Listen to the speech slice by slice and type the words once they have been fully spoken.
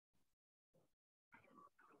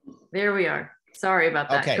There we are. Sorry about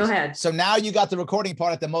that. Okay. Go ahead. So now you got the recording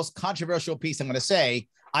part at the most controversial piece I'm going to say.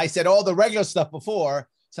 I said all the regular stuff before.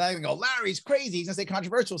 So I'm going to go, Larry's crazy. He's going to say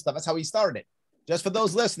controversial stuff. That's how he started it. Just for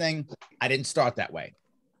those listening, I didn't start that way.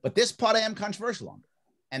 But this part I am controversial on.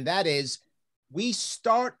 And that is, we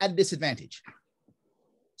start at a disadvantage.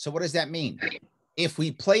 So what does that mean? If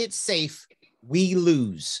we play it safe, we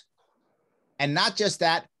lose. And not just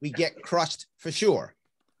that, we get crushed for sure.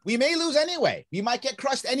 We may lose anyway. We might get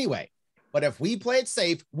crushed anyway. But if we play it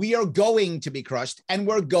safe, we are going to be crushed and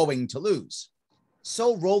we're going to lose.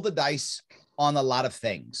 So roll the dice on a lot of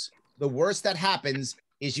things. The worst that happens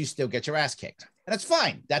is you still get your ass kicked. And that's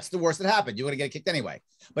fine. That's the worst that happened. You're going to get kicked anyway.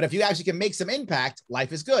 But if you actually can make some impact,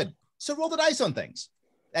 life is good. So roll the dice on things.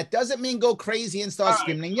 That doesn't mean go crazy and start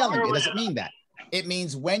screaming and yelling. It doesn't mean that. It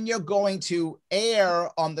means when you're going to err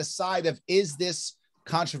on the side of, is this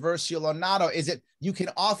controversial or not? Or is it, you can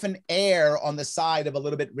often err on the side of a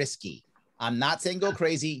little bit risky. I'm not saying go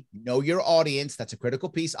crazy. Know your audience. That's a critical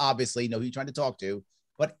piece, obviously. Know who you're trying to talk to.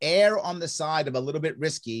 But err on the side of a little bit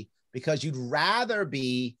risky because you'd rather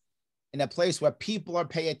be in a place where people are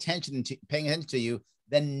paying attention to you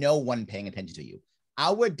than no one paying attention to you.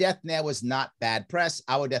 Our death knell is not bad press.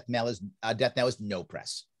 Our death knell is no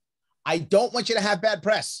press. I don't want you to have bad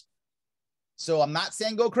press. So I'm not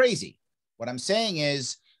saying go crazy. What I'm saying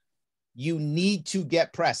is you need to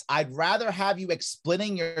get press. I'd rather have you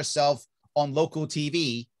explaining yourself on local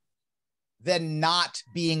TV than not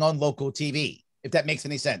being on local TV, if that makes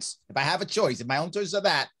any sense. If I have a choice, if my own choice are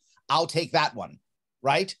that, I'll take that one,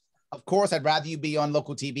 right? Of course, I'd rather you be on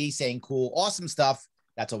local TV saying cool, awesome stuff.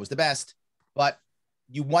 That's always the best. But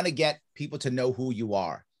you want to get people to know who you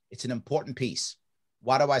are. It's an important piece.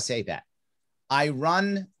 Why do I say that? I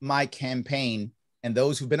run my campaign, and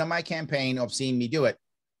those who've been on my campaign or have seen me do it,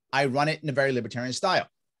 I run it in a very libertarian style.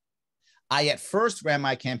 I at first ran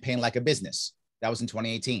my campaign like a business. That was in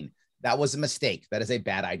 2018. That was a mistake. That is a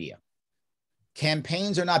bad idea.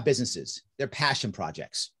 Campaigns are not businesses. They're passion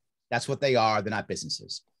projects. That's what they are. They're not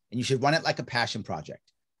businesses. And you should run it like a passion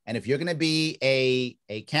project. And if you're going to be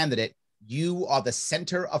a candidate, you are the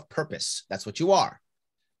center of purpose. That's what you are.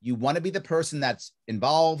 You want to be the person that's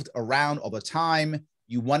involved around all the time.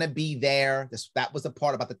 You want to be there. That was the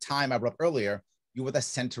part about the time I brought up earlier. You were the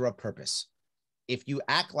center of purpose. If you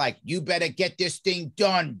act like you better get this thing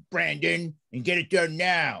done, Brandon, and get it done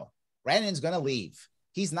now, Brandon's going to leave.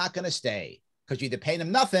 He's not going to stay because you're either paying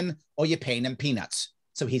him nothing or you're paying him peanuts.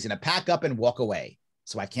 So he's going to pack up and walk away.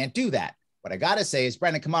 So I can't do that. What I got to say is,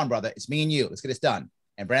 Brandon, come on, brother. It's me and you. Let's get this done.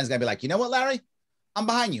 And Brandon's going to be like, you know what, Larry? I'm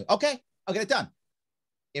behind you. Okay, I'll get it done.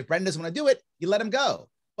 If Brandon doesn't want to do it, you let him go,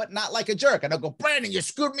 but not like a jerk. I don't go, Brandon, you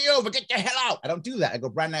screwed me over. Get the hell out. I don't do that. I go,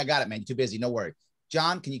 Brandon, I got it, man. You're too busy. No worry.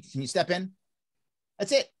 John, can you step in?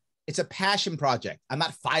 That's it. It's a passion project. I'm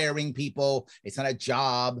not firing people. It's not a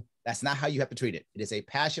job. That's not how you have to treat it. It is a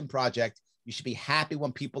passion project. You should be happy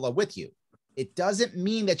when people are with you. It doesn't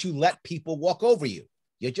mean that you let people walk over you.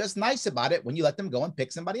 You're just nice about it when you let them go and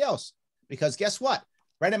pick somebody else. Because guess what?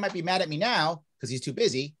 Brandon might be mad at me now because he's too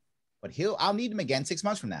busy, but I'll need him again 6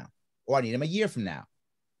 months from now, or I need him a year from now.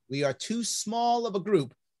 We are too small of a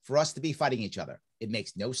group for us to be fighting each other. It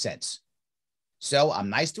makes no sense. So I'm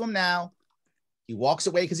nice to him now. He walks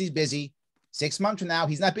away because he's busy. 6 months from now,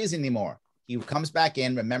 he's not busy anymore. He comes back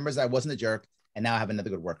in, remembers I wasn't a jerk, and now I have another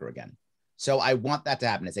good worker again. So I want that to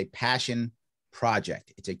happen. It's a passion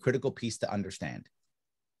project. It's a critical piece to understand.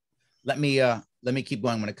 Let me keep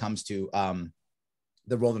going when it comes to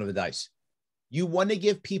the rolling of the dice. You want to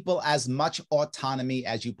give people as much autonomy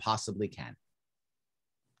as you possibly can.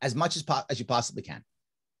 As much as you possibly can.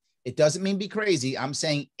 It doesn't mean be crazy. I'm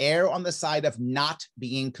saying err on the side of not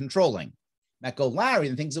being controlling. Not go, Larry,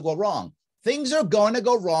 and things will go wrong. Things are going to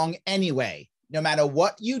go wrong anyway. No matter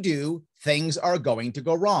what you do, things are going to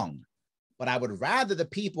go wrong. But I would rather the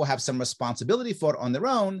people have some responsibility for it on their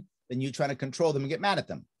own than you trying to control them and get mad at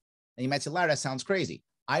them. And you might say, Larry, that sounds crazy.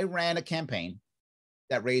 I ran a campaign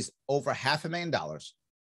that raised over $500,000,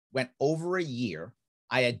 went over a year.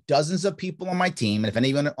 I had dozens of people on my team. And if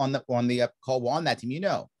anyone on the call were on that team, you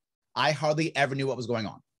know, I hardly ever knew what was going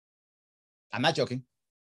on. I'm not joking.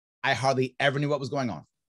 I hardly ever knew what was going on.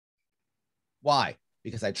 Why?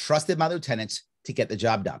 Because I trusted my lieutenants to get the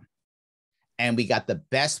job done. And we got the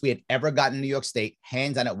best we had ever gotten in New York State.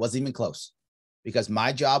 Hands on, it wasn't even close. Because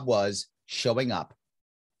my job was showing up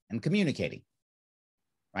and communicating,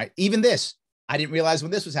 right? Even this, I didn't realize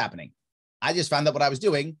when this was happening. I just found out what I was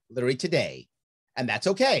doing literally today. And that's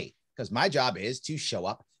okay, because my job is to show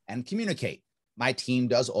up and communicate. My team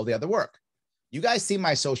does all the other work. You guys see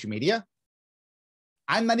my social media?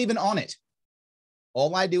 I'm not even on it.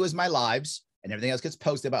 All I do is my lives and everything else gets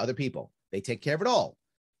posted by other people. They take care of it all.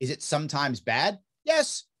 Is it sometimes bad?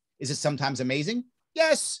 Yes. Is it sometimes amazing?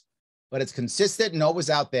 Yes. But it's consistent and always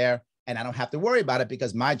out there, and I don't have to worry about it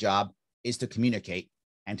because my job is to communicate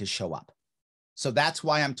and to show up. So that's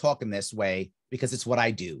why I'm talking this way, because it's what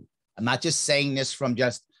I do. I'm not just saying this from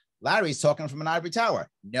just Larry's talking from an ivory tower.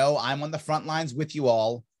 No, I'm on the front lines with you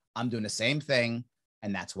all. I'm doing the same thing,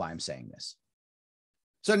 and that's why I'm saying this.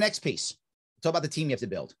 So next piece, talk about the team you have to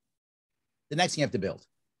build. The next thing you have to build,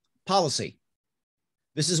 policy.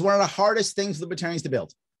 This is one of the hardest things for libertarians to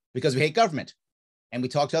build because we hate government. And we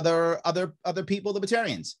talk to other people,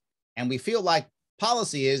 libertarians, and we feel like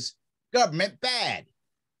policy is government bad.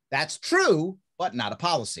 That's true, but not a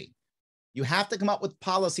policy. You have to come up with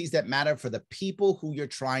policies that matter for the people who you're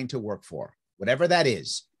trying to work for, whatever that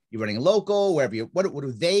is. You're running local, wherever you, what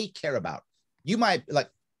do they care about? You might like,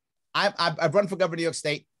 I've run for governor of New York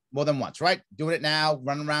State more than once, right? Doing it now,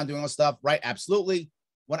 running around doing all stuff, right? Absolutely.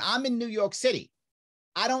 When I'm in New York City,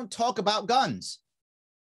 I don't talk about guns.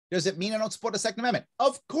 Does it mean I don't support the Second Amendment?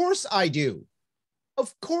 Of course I do.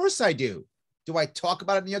 Of course I do. Do I talk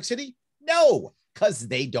about it in New York City? No, because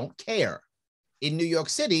they don't care. In New York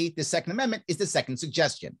City, the Second Amendment is the second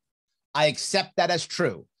suggestion. I accept that as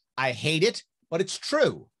true. I hate it, but it's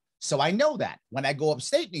true. So I know that. When I go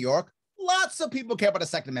upstate New York, lots of people care about the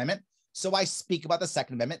Second Amendment. So I speak about the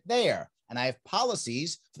Second Amendment there. And I have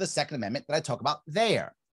policies for the Second Amendment that I talk about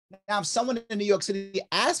there. Now, if someone in New York City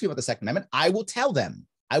asks me about the Second Amendment, I will tell them.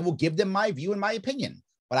 I will give them my view and my opinion,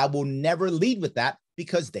 but I will never lead with that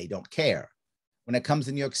because they don't care. When it comes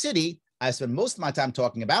to New York City, I spend most of my time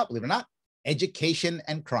talking about, believe it or not, education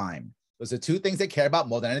and crime. Those are two things they care about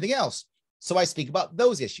more than anything else. So I speak about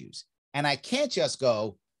those issues. And I can't just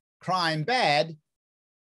go, crime bad,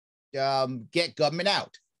 get government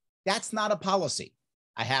out. That's not a policy.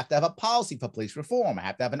 I have to have a policy for police reform. I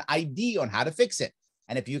have to have an idea on how to fix it.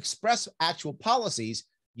 And if you express actual policies,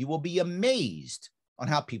 you will be amazed on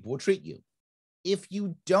how people will treat you. If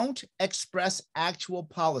you don't express actual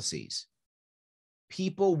policies,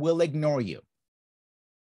 people will ignore you.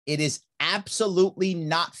 It is absolutely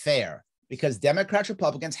not fair because Democrats,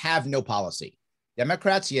 Republicans have no policy.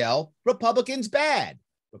 Democrats yell, Republicans bad.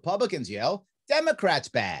 Republicans yell, Democrats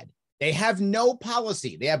bad. They have no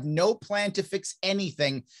policy. They have no plan to fix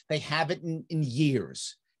anything. They haven't in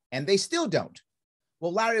years, and they still don't.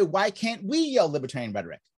 Well, Larry, why can't we yell libertarian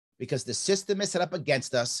rhetoric? Because the system is set up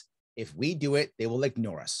against us. If we do it, they will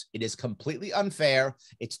ignore us. It is completely unfair.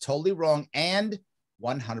 It's totally wrong and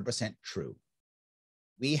 100% true.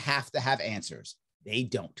 We have to have answers. They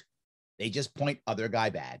don't. They just point other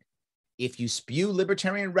guy bad. If you spew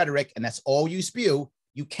libertarian rhetoric and that's all you spew,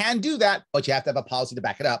 you can do that, but you have to have a policy to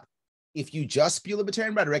back it up. If you just spew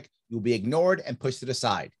libertarian rhetoric, you'll be ignored and pushed to the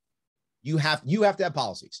side. You have to have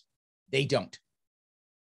policies. They don't.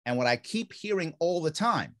 And what I keep hearing all the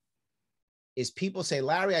time is people say,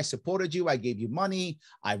 Larry, I supported you. I gave you money.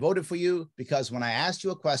 I voted for you because when I asked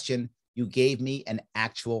you a question, you gave me an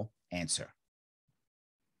actual answer.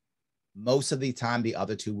 Most of the time, the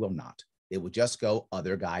other two will not. They will just go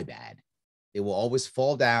other guy bad. They will always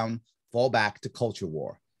fall back to culture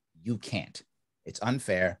war. You can't. It's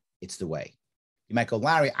unfair. It's the way. You might go,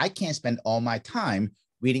 Larry, I can't spend all my time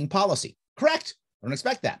reading policy. Correct. I don't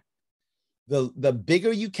expect that. The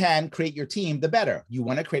bigger you can create your team, the better. You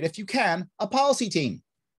want to create, if you can, a policy team.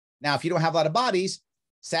 Now, if you don't have a lot of bodies,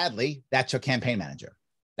 sadly, that's your campaign manager.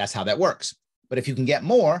 That's how that works. But if you can get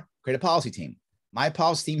more, create a policy team. My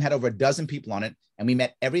policy team had over a dozen people on it, and we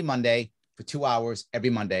met every Monday for 2 hours every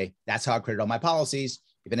Monday. That's how I created all my policies.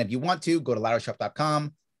 Even if you want to, go to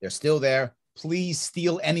LarrySharpe.com. They're still there. Please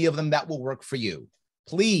steal any of them that will work for you.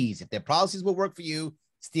 Please, if their policies will work for you,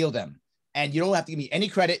 steal them. And you don't have to give me any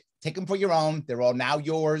credit. Take them for your own. They're all now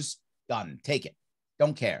yours. Done. Take it.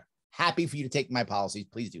 Don't care. Happy for you to take my policies.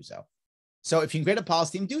 Please do so. So if you can create a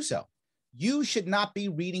policy team, do so. You should not be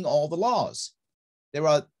reading all the laws. There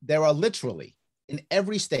are literally in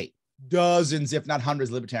every state, dozens, if not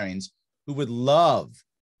hundreds of libertarians who would love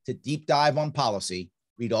to deep dive on policy,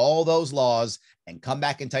 read all those laws, and come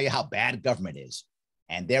back and tell you how bad government is.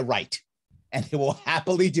 And they're right. And they will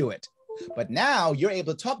happily do it. But now you're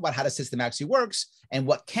able to talk about how the system actually works and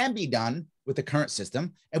what can be done with the current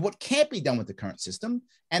system and what can't be done with the current system,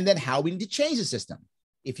 and then how we need to change the system.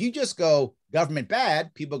 If you just go government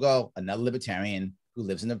bad, people go, another libertarian who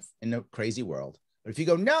lives in a crazy world. But if you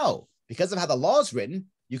go, no, because of how the law is written,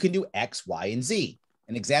 you can do X, Y, and Z.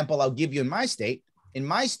 An example I'll give you in my state,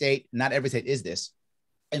 not every state is this.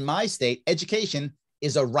 In my state, education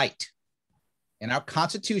is a right. In our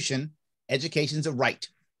Constitution, education is a right.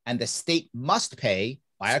 And the state must pay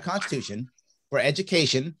by our Constitution for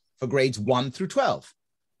education for grades 1 through 12.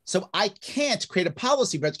 So I can't create a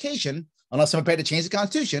policy for education unless I'm prepared to change the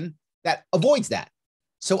Constitution that avoids that.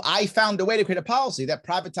 So I found a way to create a policy that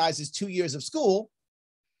privatizes 2 years of school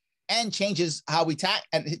and changes how we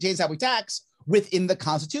tax within the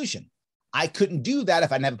Constitution. I couldn't do that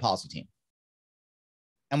if I didn't have a policy team.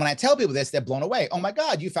 And when I tell people this, they're blown away. Oh my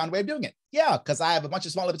God, you found a way of doing it. Yeah, because I have a bunch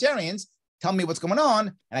of small libertarians tell me what's going on,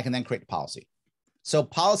 and I can then create the policy. So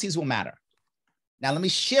policies will matter. Now let me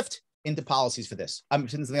shift into policies for this. I'm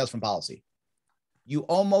something else from policy. You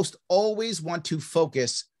almost always want to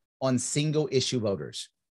focus on single issue voters.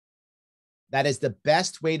 That is the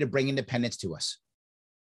best way to bring independence to us.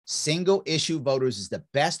 Single issue voters is the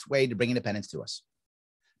best way to bring independence to us.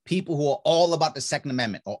 People who are all about the Second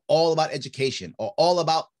Amendment, or all about education, or all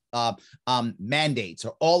about mandates,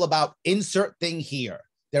 or all about insert thing here.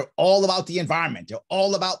 They're all about the environment. They're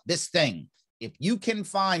all about this thing. If you can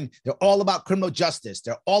find, they're all about criminal justice.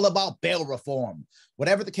 They're all about bail reform,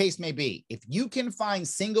 whatever the case may be. If you can find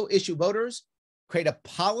single issue voters, create a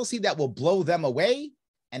policy that will blow them away,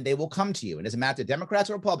 and they will come to you. It doesn't matter, Democrats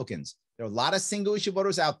or Republicans. There are a lot of single issue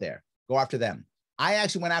voters out there. Go after them. I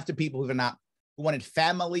actually went after people who wanted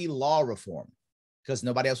family law reform because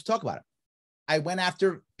nobody else would talk about it. I went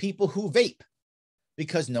after people who vape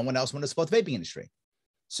because no one else wanted to support the vaping industry.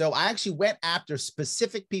 So I actually went after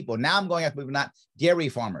specific people. Now I'm going after people, not dairy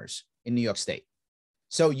farmers in New York State.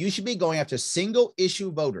 So you should be going after single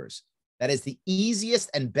issue voters. That is the easiest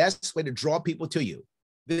and best way to draw people to you.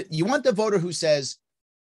 You want the voter who says,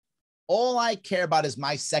 all I care about is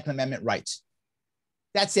my Second Amendment rights.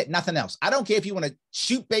 That's it, nothing else. I don't care if you want to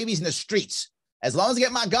shoot babies in the streets. As long as I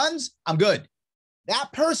get my guns, I'm good.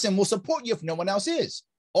 That person will support you if no one else is.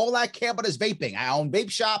 All I care about is vaping. I own vape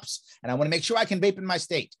shops, and I want to make sure I can vape in my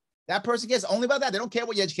state. That person cares only about that. They don't care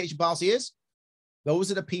what your education policy is.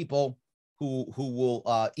 Those are the people who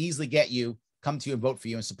will easily get you, come to you and vote for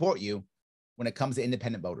you and support you when it comes to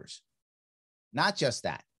independent voters. Not just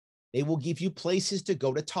that. They will give you places to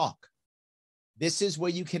go to talk. This is where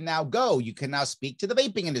you can now go. You can now speak to the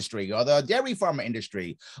vaping industry or the dairy farmer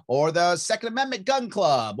industry or the Second Amendment gun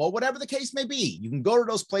club or whatever the case may be. You can go to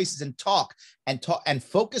those places and talk and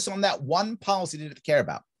focus on that one policy that they care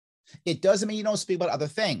about. It doesn't mean you don't speak about other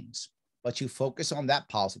things, but you focus on that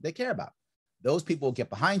policy they care about. Those people will get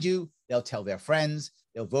behind you. They'll tell their friends.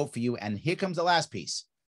 They'll vote for you. And here comes the last piece.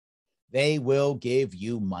 They will give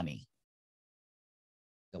you money.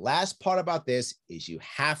 The last part about this is you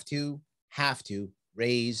have to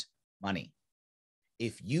raise money.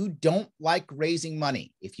 If you don't like raising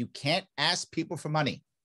money, if you can't ask people for money,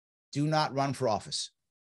 do not run for office.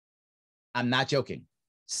 I'm not joking.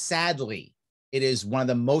 Sadly, it is one of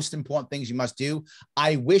the most important things you must do.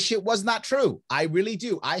 I wish it was not true. I really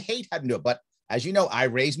do. I hate having to do it. But as you know, I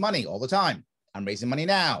raise money all the time. I'm raising money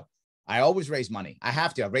now. I always raise money. I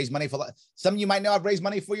have to. I've raised money for some of you might know I've raised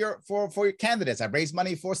money for your candidates. I've raised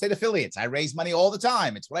money for state affiliates. I raise money all the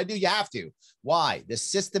time. It's what I do. You have to. Why? The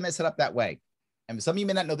system is set up that way. And some of you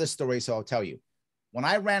may not know this story, so I'll tell you. When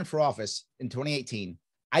I ran for office in 2018,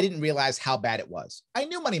 I didn't realize how bad it was. I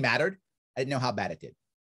knew money mattered. I didn't know how bad it did.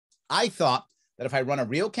 I thought that if I run a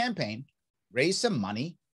real campaign, raise some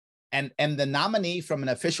money, and the nominee from an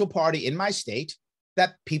official party in my state,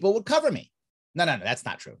 that people would cover me. No, that's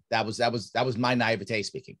not true. That was my naivete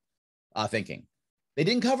thinking. They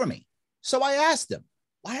didn't cover me. So I asked them,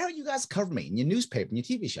 why aren't you guys covering me in your newspaper, in your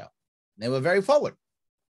TV show? And they were very forward.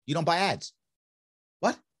 You don't buy ads.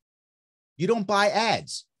 What? You don't buy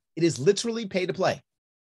ads. It is literally pay to play.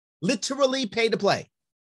 Literally pay to play.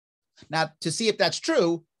 Now, to see if that's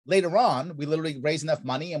true, later on, we literally raised enough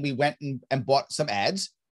money and we went and bought some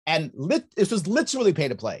ads. And this was literally pay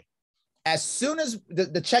to play. As soon as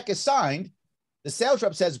the check is signed, the sales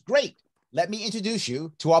rep says, great, let me introduce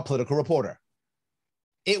you to our political reporter.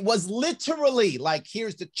 It was literally like,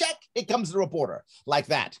 here's the check, it comes to the reporter, like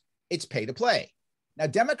that. It's pay to play. Now,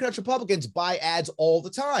 Democrats, Republicans buy ads all the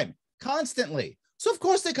time, constantly. So of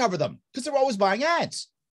course they cover them because they're always buying ads.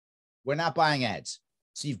 We're not buying ads.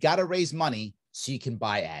 So you've got to raise money so you can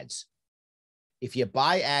buy ads. If you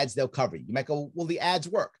buy ads, they'll cover you. You might go, will the ads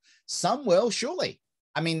work? Some will, surely.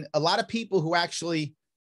 I mean, a lot of people who actually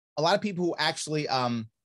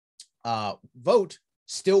vote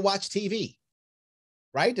still watch TV,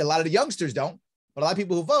 right? A lot of the youngsters don't, but a lot of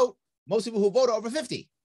people who vote, most people who vote are over 50.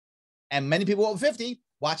 And many people over 50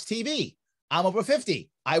 watch TV. I'm over 50.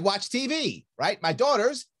 I watch TV, right? My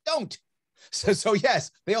daughters don't. So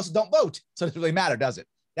yes, they also don't vote. So it doesn't really matter, does it?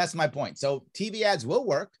 That's my point. So TV ads will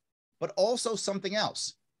work, but also something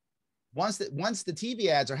else. Once the TV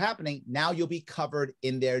ads are happening, now you'll be covered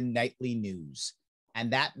in their nightly news.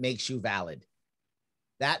 And that makes you valid.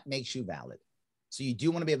 That makes you valid. So you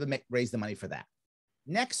do want to be able to raise the money for that.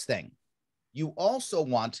 Next thing, you also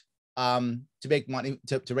want to make money,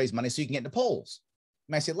 to raise money so you can get in the polls.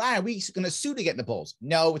 You might say, Larry, are we going to sue to get in the polls?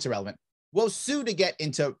 No, it's irrelevant. We'll sue to get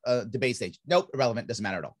into debate stage. Nope, irrelevant. Doesn't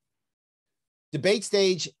matter at all. Debate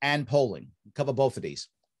stage and polling. Cover both of these.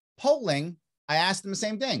 Polling, I asked them the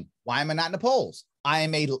same thing. Why am I not in the polls? I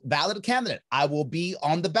am a valid candidate. I will be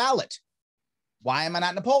on the ballot. Why am I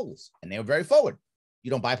not in the polls? And they were very forward.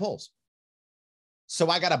 You don't buy polls. So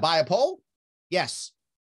I got to buy a poll? Yes.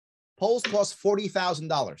 Polls cost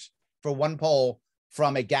 $40,000 for one poll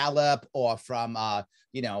from a Gallup or from, Ed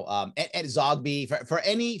Zogby, for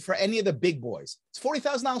any of the big boys. It's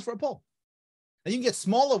 $40,000 for a poll. And you can get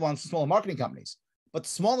smaller ones from smaller marketing companies. But the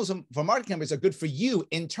smallest for marketing companies are good for you,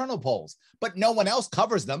 internal polls. But no one else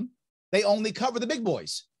covers them. They only cover the big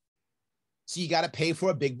boys. So you got to pay for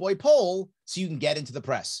a big boy poll so you can get into the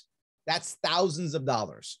press. That's thousands of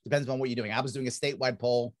dollars. Depends on what you're doing. I was doing a statewide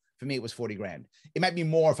poll. For me, it was 40 grand. It might be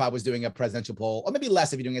more if I was doing a presidential poll, or maybe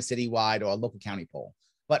less if you're doing a citywide or a local county poll.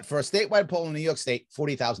 But for a statewide poll in New York State,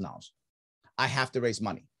 $40,000. I have to raise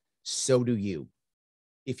money. So do you.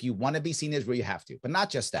 If you want to be seen as where you have to, but not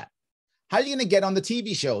just that. How are you going to get on the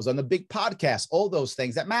TV shows, on the big podcasts, all those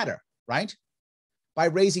things that matter, right? By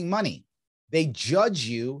raising money. They judge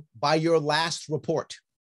you by your last report.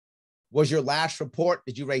 Was your last report,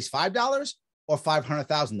 did you raise $5 or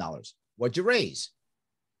 $500,000? What'd you raise?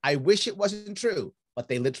 I wish it wasn't true, but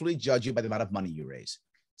they literally judge you by the amount of money you raise.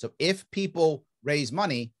 So if people raise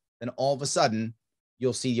money, then all of a sudden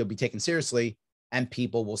you'll see you'll be taken seriously and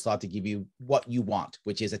people will start to give you what you want,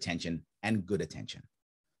 which is attention and good attention.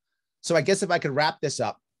 So I guess if I could wrap this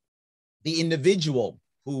up, the individual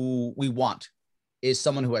who we want is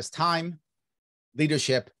someone who has time,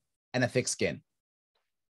 leadership, and a thick skin.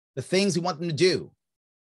 The things we want them to do: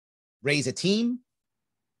 raise a team,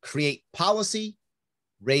 create policy,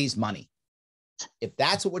 raise money. If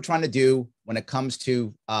that's what we're trying to do when it comes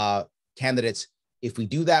to candidates, if we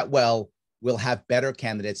do that well, we'll have better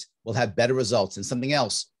candidates, we'll have better results. And something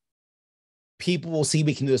else, people will see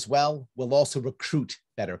we can do this well. We'll also recruit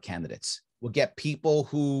better candidates. We'll get people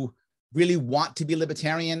who really want to be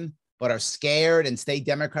libertarian, but are scared and stay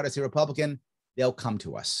Democrat or stay Republican. They'll come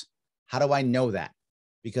to us. How do I know that?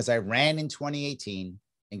 Because I ran in 2018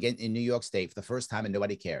 and get in New York State for the first time and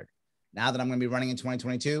nobody cared. Now that I'm going to be running in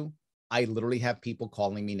 2022, I literally have people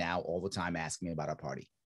calling me now all the time asking me about our party.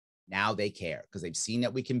 Now they care because they've seen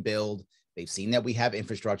that we can build. They've seen that we have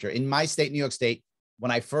infrastructure. In my state, New York State,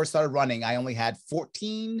 when I first started running, I only had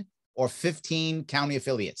 14 or 15 county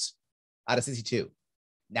affiliates out of 62.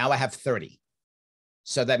 Now I have 30.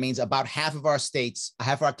 So that means about half of our states,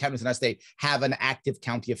 half of our counties in our state have an active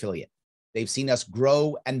county affiliate. They've seen us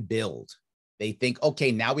grow and build. They think,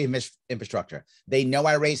 okay, now we have infrastructure. They know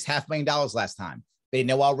I raised $500,000 last time. They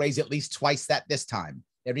know I'll raise at least twice that this time.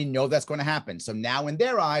 They already know that's going to happen. So now in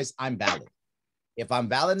their eyes, I'm valid. If I'm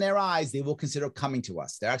valid in their eyes, they will consider coming to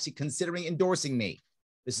us. They're actually considering endorsing me.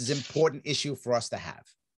 This is an important issue for us to have.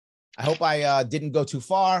 I hope I didn't go too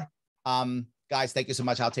far. Guys, thank you so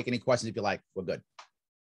much. I'll take any questions if you like. We're good.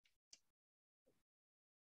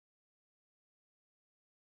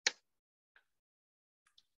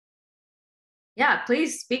 Yeah,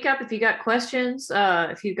 please speak up if you got questions.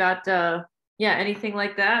 If you got, anything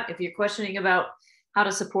like that. If you're questioning about how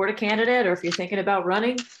to support a candidate or if you're thinking about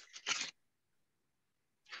running.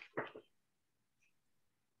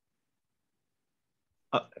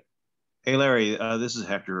 Hey, Larry, this is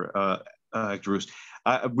Hector Roos.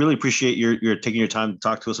 I really appreciate your taking your time to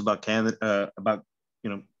talk to us about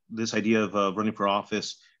this idea of running for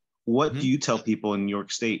office. What do you tell people in New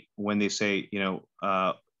York State when they say,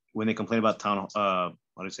 when they complain about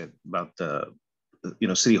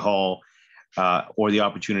City Hall or the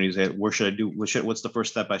opportunities that where should I do? What's the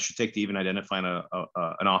first step I should take to even identifying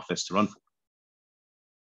an office to run for?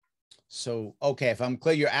 So, okay, if I'm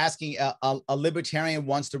clear, you're asking a libertarian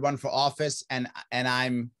wants to run for office, and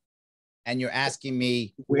you're asking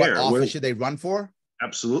me what office should they run for?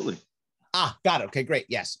 Absolutely. Got it. Okay, great.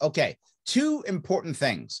 Yes. Okay. Two important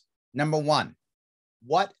things. Number one,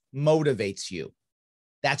 what motivates you?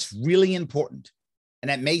 That's really important.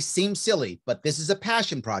 And it may seem silly, but this is a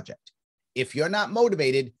passion project. If you're not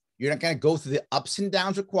motivated, you're not going to go through the ups and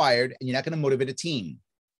downs required, and you're not going to motivate a team.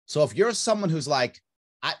 So if you're someone who's like,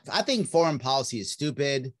 I think foreign policy is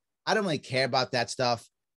stupid, I don't really care about that stuff,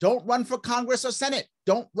 don't run for Congress or Senate.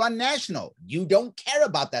 Don't run national. You don't care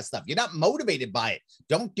about that stuff. You're not motivated by it.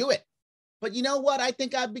 Don't do it. But you know what? I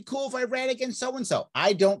think I'd be cool if I ran against so-and-so.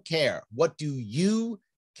 I don't care. What do you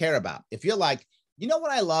care about? If you're like, you know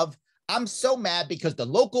what I love? I'm so mad because the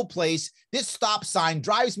local place, this stop sign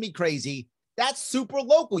drives me crazy. That's super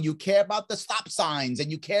local. You care about the stop signs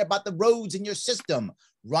and you care about the roads in your system.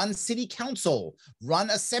 Run city council, run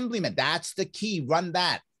assemblyman. That's the key. Run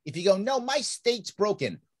that. If you go, no, my state's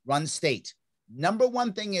broken, run state. Number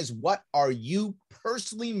one thing is, what are you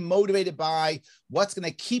personally motivated by? What's going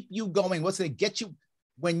to keep you going? What's going to get you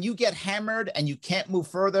when you get hammered and you can't move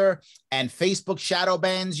further, and Facebook shadow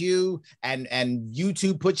bans you, and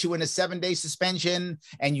YouTube puts you in a 7-day suspension,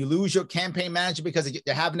 and you lose your campaign manager because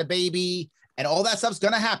they're having a baby, and all that stuff's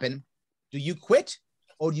going to happen. Do you quit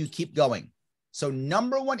or do you keep going? So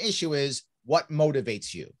number one issue is, what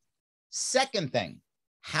motivates you? Second thing,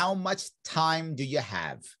 how much time do you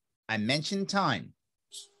have? I mentioned time.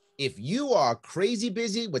 If you are crazy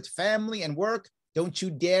busy with family and work, don't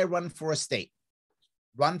you dare run for a state.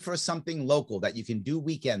 Run for something local that you can do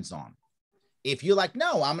weekends on. If you're like,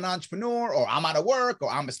 no, I'm an entrepreneur, or I'm out of work, or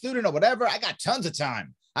I'm a student, or whatever, I got tons of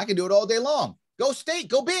time, I can do it all day long. Go state,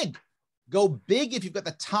 go big. Go big if you've got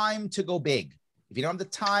the time to go big. If you don't have the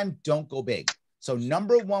time, don't go big. So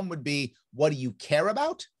number one would be, what do you care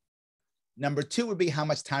about? Number two would be, how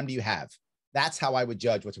much time do you have? That's how I would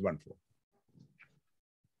judge what to run for.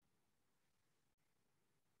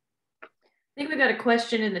 I think we got a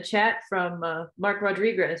question in the chat from Mark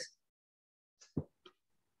Rodriguez.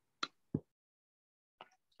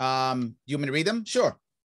 Do you want me to read them? Sure.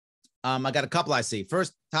 I got a couple I see.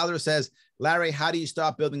 First, Tyler says, Larry, how do you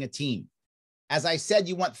start building a team? As I said,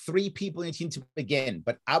 you want 3 people in your team to begin,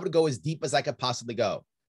 but I would go as deep as I could possibly go.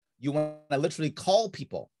 You want to literally call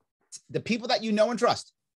people, the people that you know and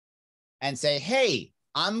trust, and say, hey,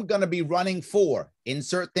 I'm going to be running for,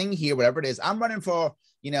 insert thing here, whatever it is. I'm running for,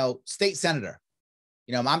 state senator.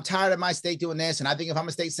 I'm tired of my state doing this. And I think if I'm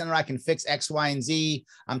a state senator, I can fix X, Y, and Z.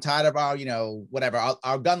 I'm tired of our, whatever,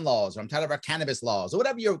 our gun laws, or I'm tired of our cannabis laws, or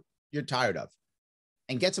whatever you're tired of.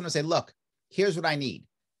 And get someone to say, look, here's what I need.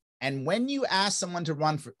 And when you ask someone to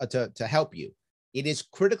run for, to help you, it is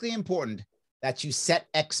critically important that you set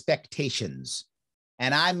expectations.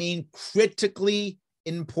 And I mean critically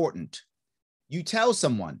important. You tell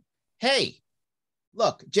someone, hey,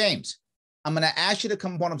 look, James, I'm going to ask you to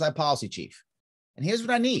come on as my policy chief. And here's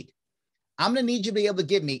what I need. I'm going to need you to be able to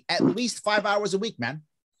give me at least 5 hours a week, man.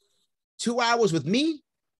 2 hours with me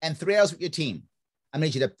and 3 hours with your team. I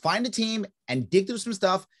need you to find a team and dig through some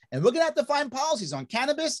stuff. And we're going to have to find policies on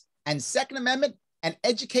cannabis and Second Amendment and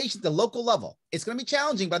education at the local level. It's going to be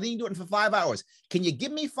challenging, but I think you can do it for 5 hours. Can you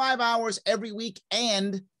give me 5 hours every week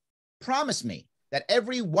and promise me that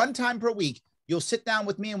every one time per week, you'll sit down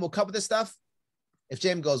with me and we'll cover this stuff? If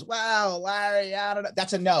Jim goes, well, Larry, I don't know,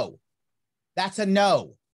 that's a no. That's a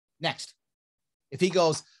no. Next. If he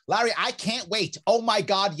goes, Larry, I can't wait. Oh my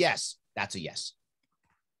God, yes. That's a yes.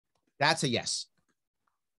 That's a yes.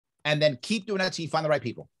 And then keep doing that until you find the right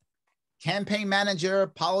people. Campaign manager,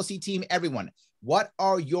 policy team, everyone. What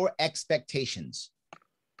are your expectations?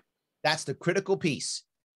 That's the critical piece.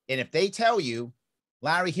 And if they tell you,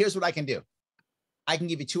 Larry, here's what I can do. I can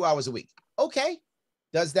give you 2 hours a week. Okay.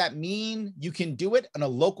 Does that mean you can do it on a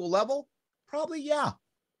local level? Probably, yeah.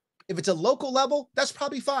 If it's a local level, that's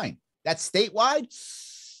probably fine. That's statewide.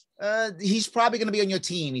 He's probably going to be on your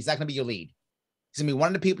team. He's not going to be your lead. He's going to be one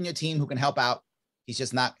of the people in your team who can help out.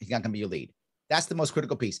 He's not going to be your lead. That's the most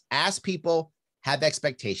critical piece. Ask people, have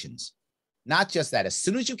expectations. Not just that. As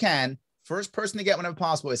soon as you can, first person to get whenever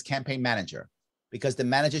possible is campaign manager, because the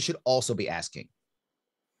manager should also be asking,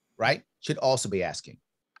 right? Should also be asking.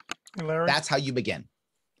 Larry? That's how you begin.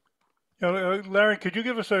 Larry, could you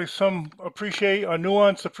give us a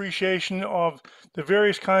nuanced appreciation of the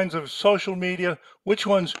various kinds of social media? Which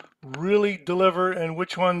ones really deliver and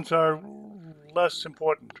which ones are less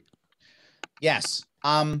important? Yes.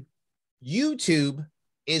 YouTube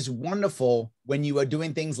is wonderful when you are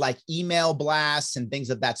doing things like email blasts and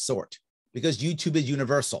things of that sort, because YouTube is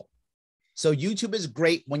universal. So YouTube is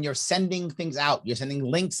great when you're sending things out. You're sending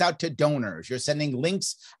links out to donors. You're sending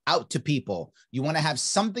links out to people. You want to have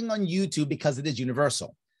something on YouTube because it is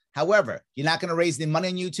universal. However, you're not going to raise any money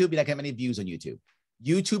on YouTube. You're not going to have any views on YouTube.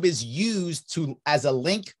 YouTube is used as a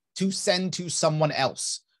link to send to someone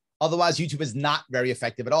else. Otherwise, YouTube is not very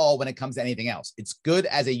effective at all when it comes to anything else. It's good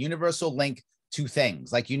as a universal link to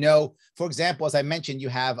things. Like, for example, as I mentioned, you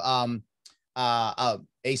have a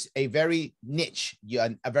very niche,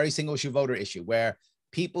 a very single issue voter issue where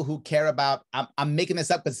people who care about, I'm making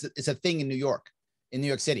this up because it's a thing in New York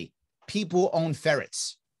City. People who own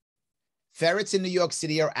ferrets. Ferrets in New York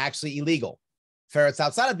City are actually illegal. Ferrets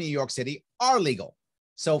outside of New York City are legal.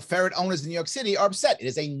 So ferret owners in New York City are upset. It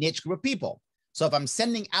is a niche group of people. So if I'm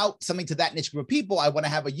sending out something to that niche group of people, I want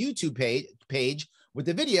to have a YouTube page with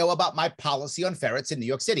the video about my policy on ferrets in New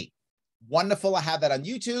York City. Wonderful. I have that on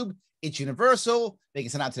YouTube. It's universal. They can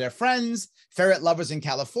send out to their friends. Ferret lovers in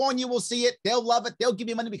California will see it. They'll love it. They'll give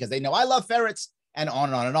me money because they know I love ferrets, and on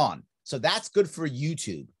and on and on. So that's good for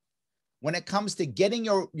YouTube. When it comes to getting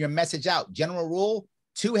your message out, general rule,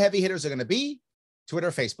 2 heavy hitters are going to be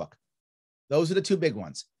Twitter, Facebook. Those are the 2 big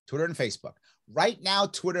ones, Twitter and Facebook. Right now,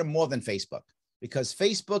 Twitter more than Facebook, because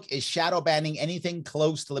Facebook is shadow banning anything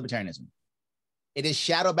close to libertarianism. It is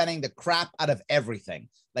shadow banning the crap out of everything,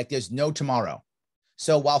 like there's no tomorrow.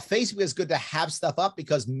 So while Facebook is good to have stuff up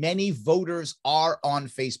because many voters are on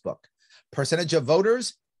Facebook, percentage of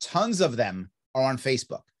voters, tons of them are on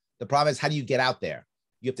Facebook. The problem is, how do you get out there?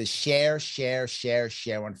 You have to share, share, share,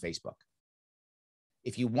 share on Facebook.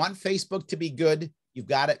 If you want Facebook to be good, you've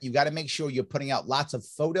got to make sure you're putting out lots of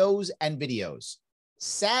photos and videos.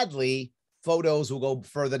 Sadly, photos will go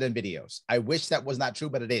further than videos. I wish that was not true,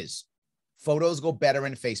 but it is. Photos go better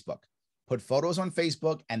in Facebook. Put photos on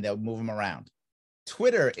Facebook and they'll move them around.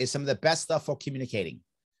 Twitter is some of the best stuff for communicating.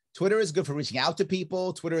 Twitter is good for reaching out to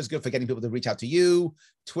people. Twitter is good for getting people to reach out to you.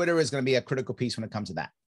 Twitter is going to be a critical piece when it comes to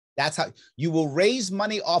that. That's how you will raise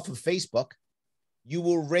money off of Facebook. You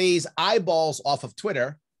will raise eyeballs off of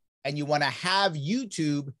Twitter, and you want to have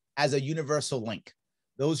YouTube as a universal link.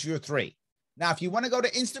 Those are your 3. Now, if you want to go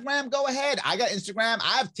to Instagram, go ahead. I got Instagram.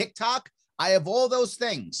 I have TikTok. I have all those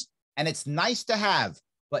things, and it's nice to have,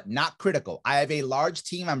 but not critical. I have a large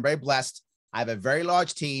team. I'm very blessed. I have a very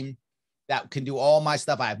large team that can do all my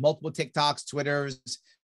stuff. I have multiple TikToks, Twitters.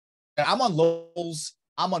 I'm on Lols.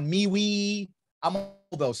 I'm on MeWe. I'm on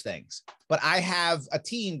all those things. But I have a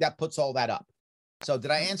team that puts all that up. So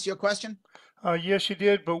did I answer your question? Yes, you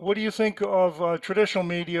did. But what do you think of traditional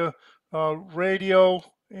media, radio,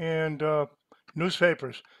 and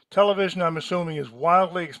newspapers? Television, I'm assuming, is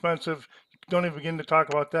wildly expensive. Don't even begin to talk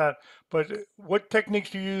about that. But what techniques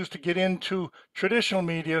do you use to get into traditional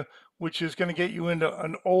media, which is going to get you into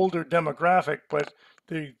an older demographic, but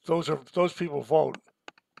those people vote?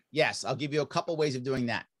 Yes, I'll give you a couple ways of doing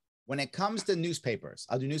that. When it comes to newspapers,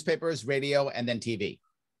 I'll do newspapers, radio, and then TV.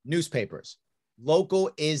 Newspapers. Local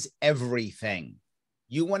is everything.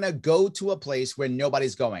 You want to go to a place where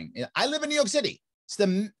nobody's going. I live in New York City. It's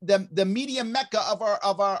the media mecca of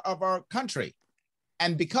our country.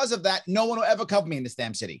 And because of that, no one will ever cover me in this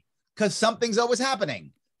damn city because something's always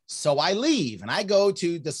happening. So I leave and I go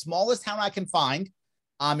to the smallest town I can find.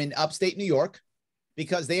 I'm in upstate New York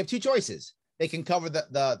because they have 2 choices. They can cover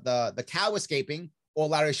the cow escaping, or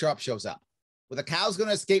Larry Sharpe shows up. Well, the cow's going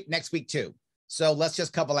to escape next week too. So let's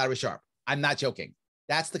just cover Larry Sharpe. I'm not joking.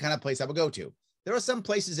 That's the kind of place I would go to. There are some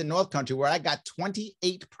places in North Country where I got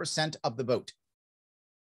 28% of the vote.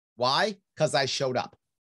 Why? Because I showed up.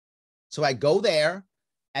 So I go there,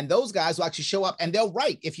 and those guys will actually show up, and they'll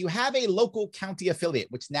write. If you have a local county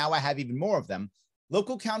affiliate, which now I have even more of them,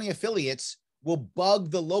 local county affiliates will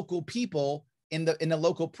bug the local people in the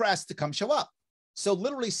local press to come show up. So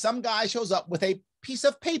literally some guy shows up with a piece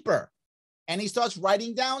of paper and he starts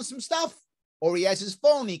writing down some stuff, or he has his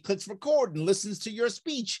phone, he clicks record and listens to your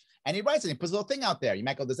speech and he writes it. He puts a little thing out there. You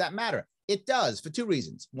might go, does that matter? It does, for 2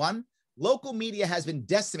 reasons. One, local media has been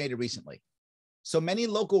decimated recently. So many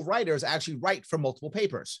local writers actually write for multiple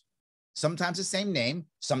papers, sometimes the same name,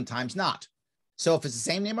 sometimes not. So if it's the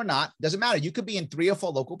same name or not, doesn't matter. You could be in 3 or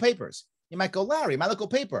 4 local papers. You might go, Larry, my local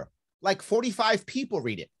paper, like 45 people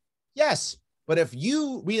read it. Yes, but if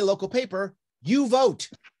you read a local paper, you vote.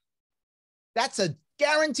 That's a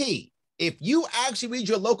guarantee. If you actually read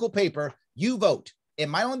your local paper, you vote. It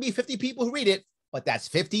might only be 50 people who read it, but that's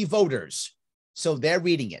 50 voters. So they're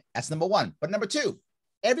reading it. That's number 1. But number 2,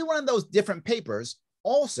 every one of those different papers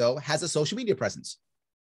also has a social media presence.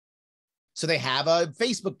 So they have a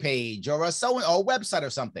Facebook page or a website or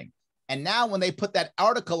something. And now when they put that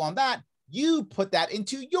article on that, you put that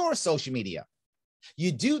into your social media.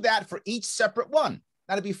 You do that for each separate one.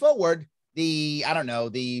 Now to be forward, the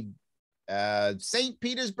St.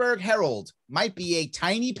 Petersburg Herald might be a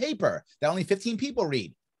tiny paper that only 15 people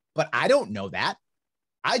read, but I don't know that.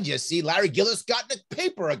 I just see Larry Gillis got the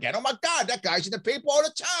paper again. Oh my God, that guy's in the paper all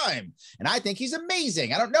the time. And I think he's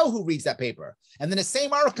amazing. I don't know who reads that paper. And then the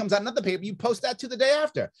same article comes out in another paper. You post that to the day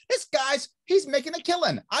after. This guy's, he's making a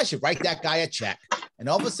killing. I should write that guy a check. And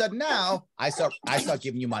all of a sudden now I start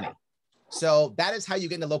giving you money. So that is how you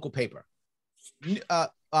get in the local paper.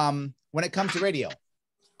 When it comes to radio,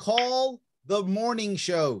 call the morning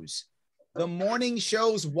shows. The morning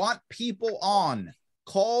shows want people on.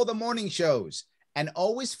 Call the morning shows. And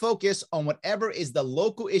always focus on whatever is the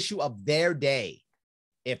local issue of their day.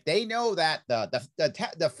 If they know that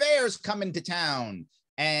the fair's coming to town,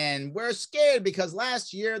 And we're scared because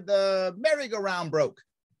last year the merry-go-round broke.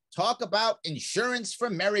 Talk about insurance for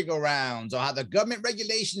merry-go-rounds, or how the government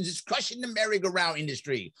regulations is crushing the merry-go-round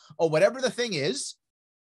industry, or whatever the thing is.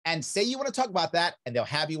 And say you want to talk about that, and they'll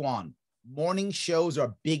have you on. Morning shows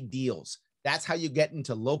are big deals. That's how you get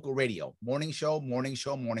into local radio. Morning show, morning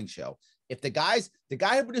show, morning show. If the guy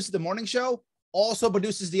who produces the morning show also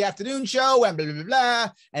produces the afternoon show, and blah, blah, blah, blah.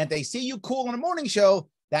 And if they see you cool on the morning show,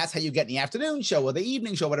 that's how you get in the afternoon show or the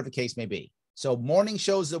evening show, whatever the case may be. So morning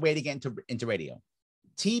shows is the way to get into radio.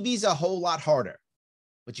 TV's a whole lot harder,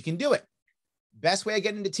 but you can do it. Best way of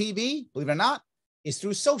getting into TV, believe it or not, is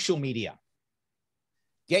through social media.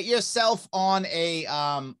 Get yourself on a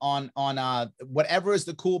whatever is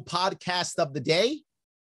the cool podcast of the day.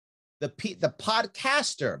 The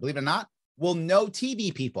podcaster, believe it or not, will know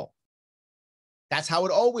TV people. That's how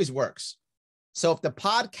it always works. So if the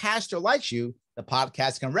podcaster likes you, the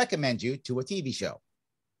podcast can recommend you to a TV show.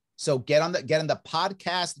 So get on the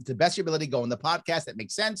podcast to the best of your ability. Go on the podcast that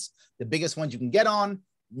makes sense. The biggest ones you can get on.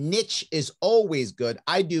 Niche is always good.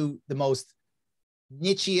 I do the most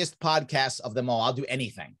nichiest podcasts of them all. I'll do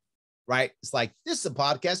anything, right? It's like, this is a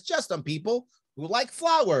podcast just on people who like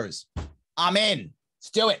flowers. I'm in.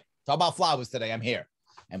 Let's do it. Talk about flowers today. I'm here.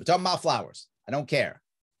 And we're talking about flowers. I don't care.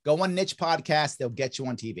 Go on niche podcasts. They'll get you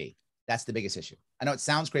on TV. That's the biggest issue. I know it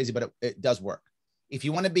sounds crazy, but it does work. If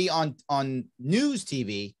you want to be on news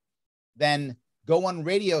TV, then go on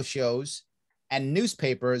radio shows and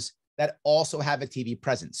newspapers that also have a TV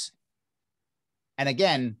presence. And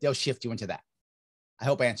again, they'll shift you into that. I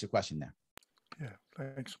hope I answered your question there. Yeah,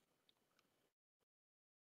 thanks.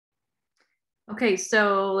 Okay,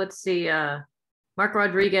 so let's see. Mark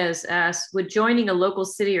Rodriguez asks, would joining a local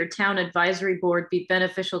city or town advisory board be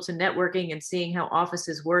beneficial to networking and seeing how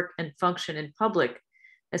offices work and function in public,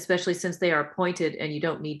 especially since they are appointed and you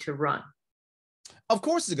don't need to run? Of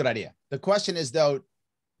course, it's a good idea. The question is, though,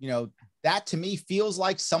 that to me feels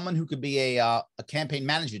like someone who could be a campaign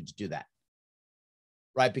manager to do that,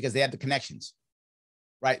 right? Because they have the connections,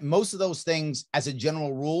 right? Most of those things, as a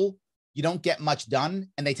general rule, you don't get much done,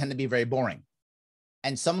 and they tend to be very boring.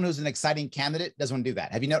 And someone who's an exciting candidate doesn't want to do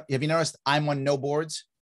that. Have you noticed I'm on no boards?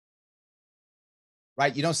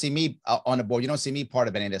 Right? You don't see me on a board. You don't see me part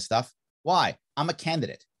of any of this stuff. Why? I'm a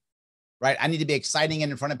candidate, right? I need to be exciting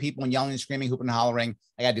and in front of people and yelling and screaming, hooping and hollering.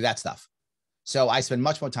 I got to do that stuff. So I spend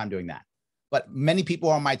much more time doing that. But many people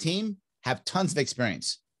on my team have tons of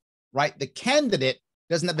experience, right? The candidate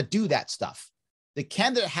doesn't have to do that stuff. The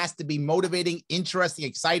candidate has to be motivating, interesting,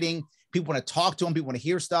 exciting. People want to talk to them. People want to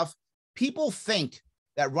hear stuff. People think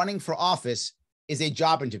that running for office is a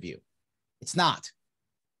job interview. It's not.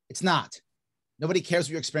 It's not. Nobody cares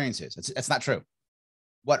what your experience is. That's not true.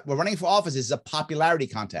 What we're running for office is a popularity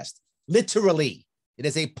contest. Literally, it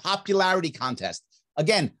is a popularity contest.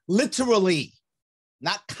 Again, literally,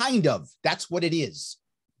 not kind of. That's what it is.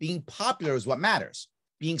 Being popular is what matters.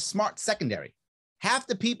 Being smart, secondary. Half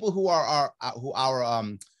the people who are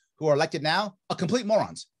elected now are complete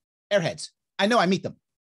morons, airheads. I know, I meet them.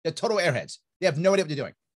 They're total airheads. They have no idea what they're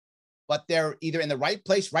doing, but they're either in the right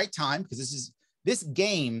place, right time, because this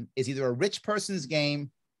game is either a rich person's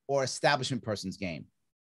game or establishment person's game,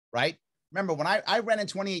 right? Remember, when I ran in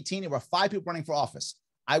 2018, there were 5 people running for office.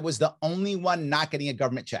 I was the only one not getting a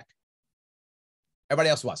government check. Everybody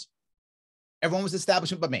else was. Everyone was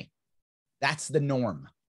establishment but me. That's the norm.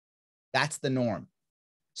 That's the norm.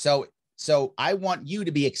 So I want you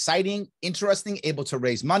to be exciting, interesting, able to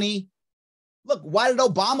raise money. Look, why did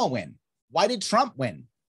Obama win? Why did Trump win?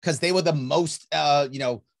 Because they were the most,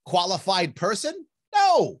 qualified person?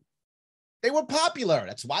 No, they were popular.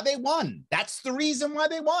 That's why they won. That's the reason why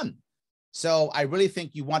they won. So I really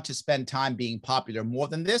think you want to spend time being popular more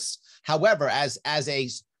than this. However, as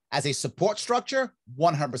a support structure,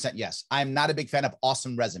 100% yes. I'm not a big fan of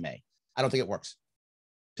awesome resume. I don't think it works,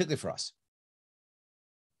 particularly for us.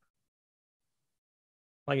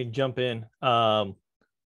 I can jump in.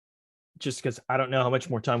 Just because I don't know how much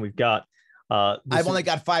more time we've got. I've only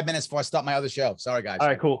got 5 minutes before I start my other show. Sorry, guys. All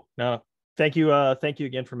right, cool. No, thank you. Thank you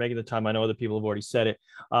again for making the time. I know other people have already said it.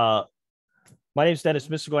 My name is Dennis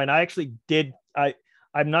Mystical, and I actually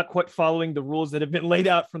I'm not quite following the rules that have been laid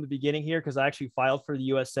out from the beginning here because I actually filed for the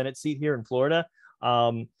U.S. Senate seat here in Florida.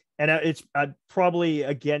 And it's probably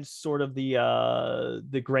against sort of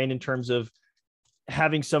the grain in terms of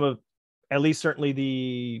having some of, at least certainly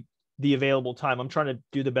the available time. I'm trying to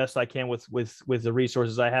do the best I can with the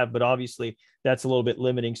resources I have, but obviously that's a little bit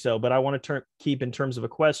limiting. So, but I want to keep in terms of a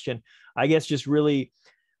question, I guess, just really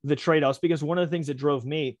the trade-offs, because one of the things that drove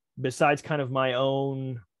me, besides kind of my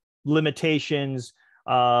own limitations,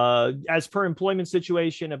 As per employment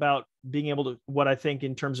situation, about being able to, what I think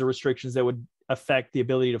in terms of restrictions that would affect the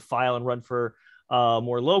ability to file and run for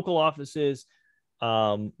more local offices,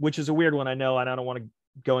 which is a weird one, I know, and I don't want to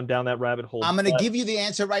go down that rabbit hole. I'm going to give you the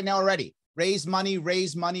answer right now already. Raise money,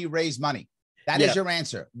 raise money, raise money. That is your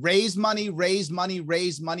answer. Raise money, raise money,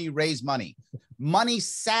 raise money, raise money. Money,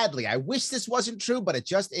 sadly, I wish this wasn't true, but it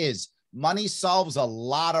just is. Money solves a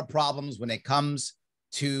lot of problems when it comes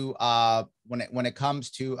to when it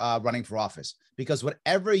comes to running for office, because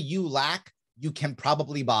whatever you lack, you can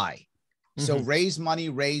probably buy. So raise money,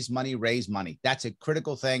 raise money, raise money. That's a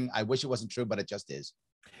critical thing. I wish it wasn't true, but it just is.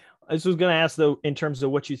 I was going to ask, though, in terms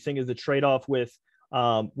of what you think is the trade-off with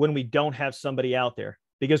when we don't have somebody out there,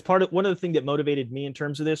 because one of the things that motivated me in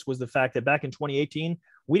terms of this was the fact that back in 2018,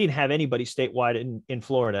 we didn't have anybody statewide in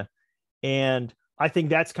Florida. And I think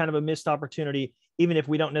that's kind of a missed opportunity, even if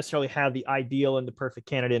we don't necessarily have the ideal and the perfect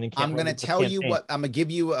candidate. And I'm going to tell you what, I'm going to give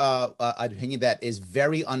you an opinion that is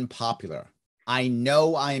very unpopular. I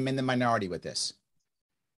know I am in the minority with this.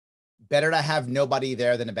 Better to have nobody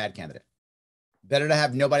there than a bad candidate. Better to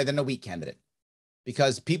have nobody than a weak candidate.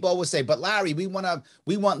 Because people always say, but Larry, we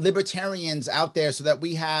want libertarians out there so that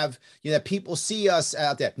we have, that people see us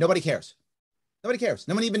out there. Nobody cares. Nobody cares.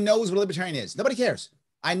 No one even knows what a libertarian is. Nobody cares.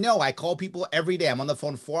 I know. I call people every day. I'm on the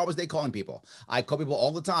phone 4 hours a day calling people. I call people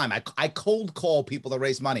all the time. I cold call people to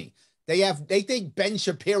raise money. They think Ben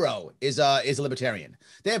Shapiro is a libertarian.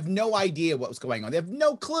 They have no idea what's going on. They have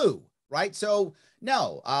no clue, right? So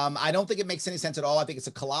no, I don't think it makes any sense at all. I think it's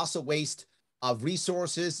a colossal waste of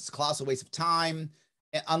resources. It's a colossal waste of time,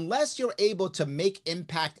 unless you're able to make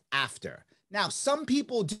impact after. Now, some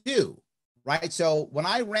people do, right? So when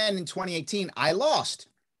I ran in 2018, I lost,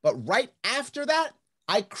 but right after that,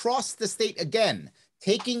 I crossed the state again,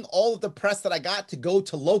 taking all of the press that I got to go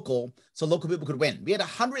to local so local people could win. We had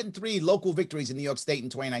 103 local victories in New York State in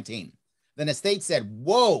 2019. Then the state said,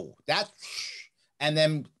 whoa, and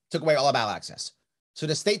then took away all our ballot access. So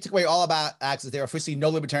the state took away all our ballot access. There are officially no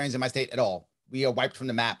libertarians in my state at all. We are wiped from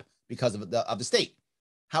the map because of the state.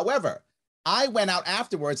 However, I went out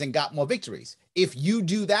afterwards and got more victories. If you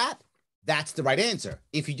do that, that's the right answer.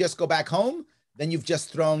 If you just go back home, then you've just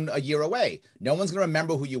thrown a year away. No one's going to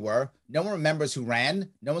remember who you were. No one remembers who ran.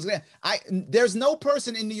 No one's going to. There's no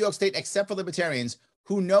person in New York State except for libertarians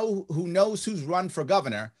who knows who's run for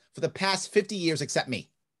governor for the past 50 years except me.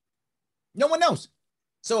 No one knows.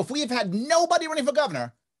 So if we have had nobody running for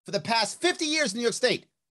governor for the past 50 years in New York State,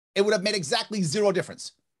 it would have made exactly zero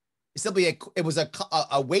difference. It was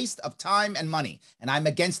a waste of time and money, and I'm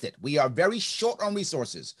against it. We are very short on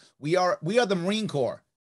resources. We are the Marine Corps.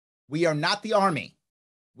 We are not the Army.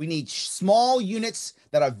 We need small units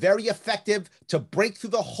that are very effective to break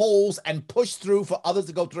through the holes and push through for others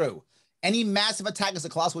to go through. Any massive attack is a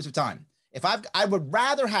colossal waste of time. I would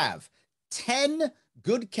rather have 10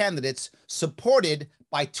 good candidates supported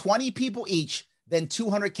by 20 people each than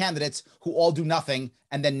 200 candidates who all do nothing,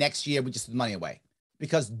 and then next year we just throw the money away.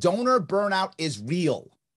 Because donor burnout is real.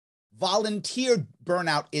 Volunteer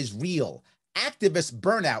burnout is real. Activist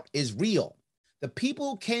burnout is real. The people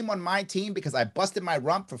who came on my team because I busted my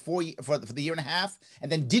rump for the year and a half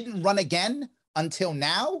and then didn't run again until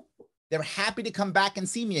now, they're happy to come back and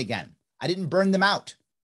see me again. I didn't burn them out,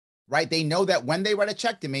 right? They know that when they write a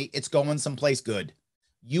check to me, it's going someplace good.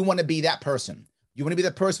 You want to be that person. You want to be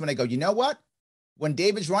the person when they go, you know what? When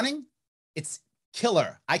David's running, it's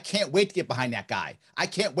killer. I can't wait to get behind that guy. I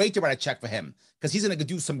can't wait to write a check for him because he's going to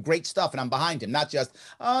do some great stuff and I'm behind him. Not just,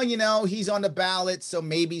 he's on the ballot, so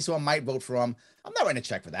I might vote for him. I'm not writing a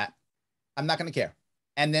check for that. I'm not going to care.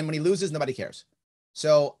 And then when he loses, nobody cares.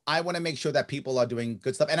 So I want to make sure that people are doing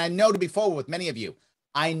good stuff. And I know, to be forward with many of you,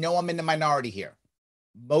 I know I'm in the minority here.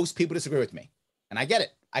 Most people disagree with me. And I get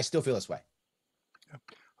it. I still feel this way.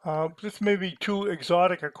 This may be too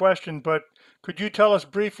exotic a question, but could you tell us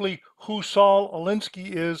briefly who Saul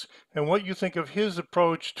Alinsky is and what you think of his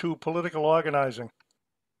approach to political organizing?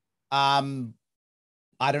 I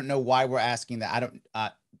don't know why we're asking that.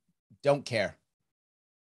 I don't care.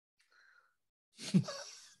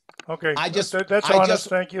 Okay, that's honest.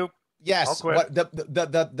 Thank you. Yes, what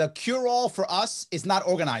the cure-all for us is not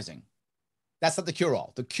organizing. That's not the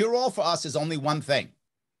cure-all. The cure-all for us is only one thing: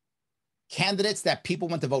 candidates that people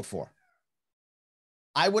want to vote for.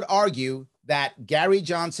 I would argue that Gary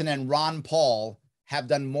Johnson and Ron Paul have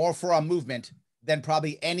done more for our movement than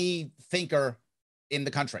probably any thinker in the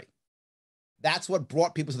country. That's what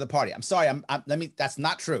brought people to the party. I'm sorry. That's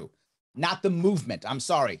not true. Not the movement. I'm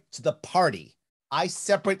sorry. To the party. I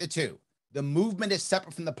separate the two. The movement is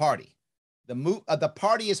separate from the party. The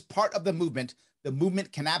party is part of the movement. The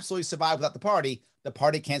movement can absolutely survive without the party. The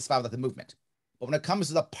party can't survive without the movement. But when it comes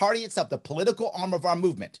to the party itself, the political arm of our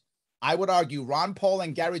movement, I would argue Ron Paul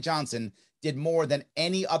and Gary Johnson did more than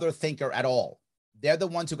any other thinker at all. They're the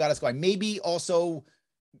ones who got us going. Maybe also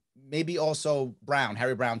Brown,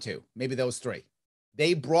 Harry Brown too. Maybe those three.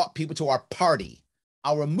 They brought people to our party.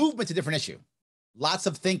 Our movement's a different issue. Lots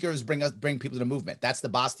of thinkers bring people to the movement. That's the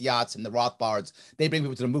Bastiats and the Rothbards. They bring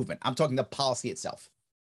people to the movement. I'm talking the policy itself.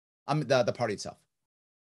 The party itself.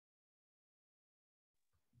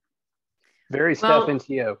 Very step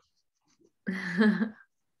into you.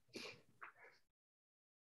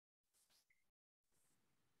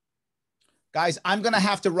 Guys, I'm going to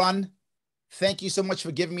have to run. Thank you so much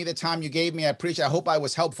for giving me the time you gave me. I appreciate it. I hope I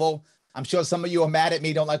was helpful. I'm sure some of you are mad at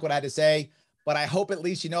me, don't like what I had to say, but I hope at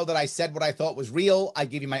least you know that I said what I thought was real. I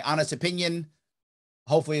give you my honest opinion.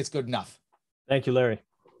 Hopefully it's good enough. Thank you, Larry.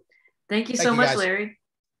 Thank you so much, Larry.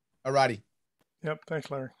 All righty. Yep.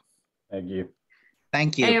 Thanks, Larry. Thank you.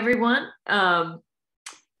 Thank you. Hey, everyone.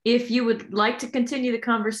 If you would like to continue the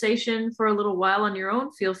conversation for a little while on your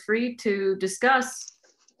own, feel free to discuss.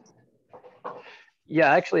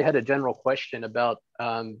 Yeah, I actually had a general question about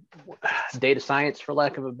data science, for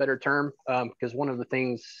lack of a better term, because one of the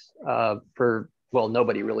things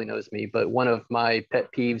nobody really knows me, but one of my pet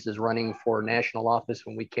peeves is running for national office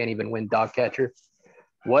when we can't even win dog catcher.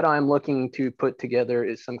 What I'm looking to put together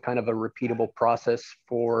is some kind of a repeatable process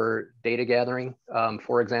for data gathering.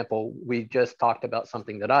 For example, we just talked about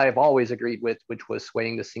something that I've always agreed with, which was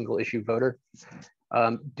swaying the single issue voter.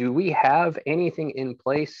 Do we have anything in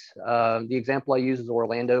place? The example I use is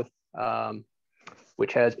Orlando,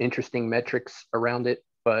 which has interesting metrics around it,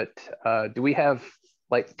 but do we have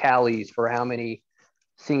like tallies for how many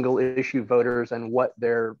single issue voters and what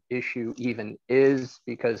their issue even is?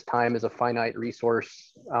 Because time is a finite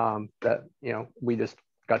resource that, we just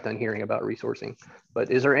got done hearing about resourcing,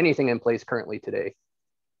 but is there anything in place currently today?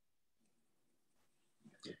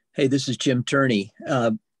 Hey, this is Jim Turney.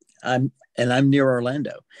 I'm near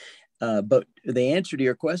Orlando. But the answer to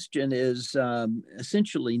your question is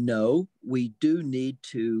essentially no. We do need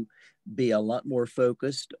to be a lot more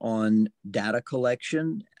focused on data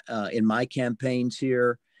collection. In my campaigns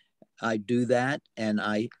here, I do that, and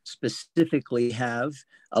I specifically have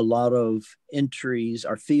a lot of entries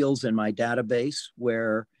or fields in my database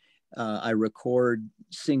where I record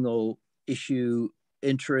single issue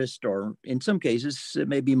interest, or in some cases it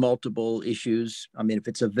may be multiple issues. I mean, if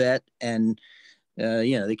it's a vet and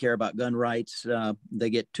they care about gun rights, they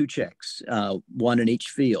get 2 checks, one in each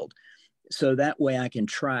field. So that way I can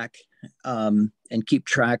track and keep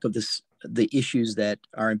track of the issues that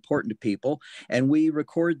are important to people. And we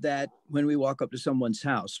record that when we walk up to someone's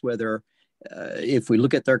house, whether if we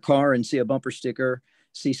look at their car and see a bumper sticker,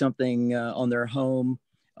 see something on their home,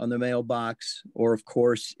 on the mailbox, or of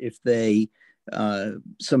course, if they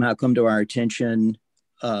somehow come to our attention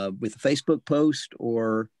with a Facebook post,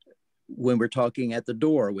 or when we're talking at the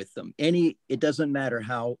door with them. It doesn't matter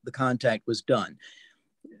how the contact was done.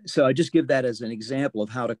 So I just give that as an example of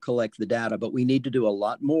how to collect the data, but we need to do a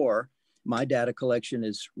lot more. My data collection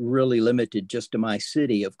is really limited just to my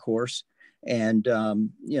city, of course. And,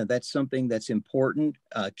 that's something that's important.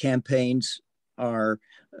 Campaigns are,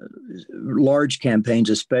 large campaigns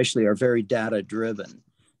especially, are very data driven.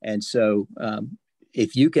 And so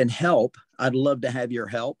if you can help, I'd love to have your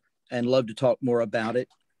help and love to talk more about it.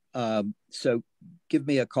 So give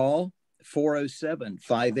me a call,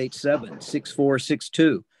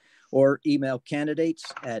 407-587-6462, or email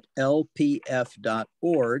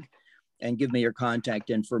candidates@lpf.org and give me your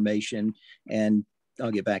contact information and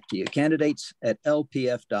I'll get back to you.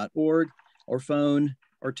 Candidates@lpf.org, or phone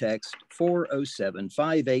or text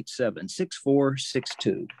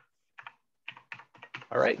 407-587-6462.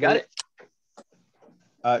 All right, got it.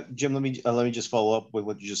 Jim, let me just follow up with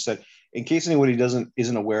what you just said. In case anybody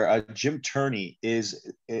isn't aware, Jim Turney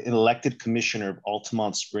is an elected commissioner of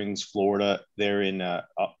Altamont Springs, Florida. They're in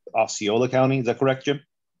Osceola County. Is that correct, Jim?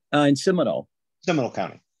 In Seminole. Seminole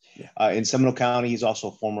County. Yeah. In Seminole County, he's also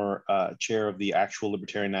a former chair of the actual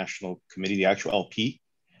Libertarian National Committee, the actual LP.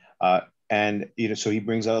 And so he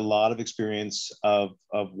brings a lot of experience of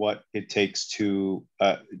what it takes to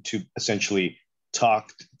essentially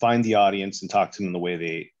find the audience and talk to them the way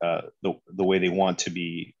they want to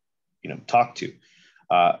be, talked to.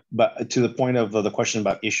 But to the point of the question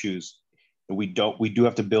about issues, we do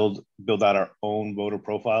have to build out our own voter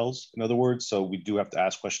profiles. In other words, so we do have to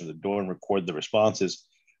ask questions at the door and record the responses.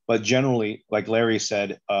 But generally, like Larry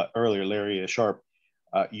said earlier, Larry Sharpe,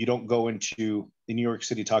 you don't go into New York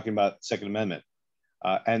City talking about Second Amendment.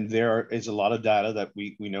 And there is a lot of data that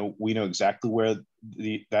we know exactly where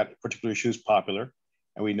that particular issue is popular,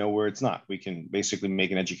 and we know where it's not. We can basically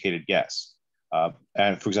make an educated guess.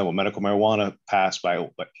 And for example, medical marijuana passed by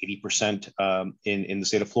 80% in the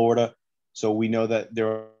state of Florida. So we know that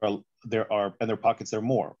there are and there are pockets that are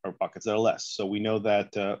more or pockets that are less. So we know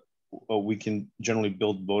that we can generally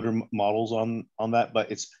build voter models on that,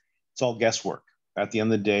 but it's all guesswork. At the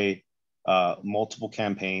end of the day, multiple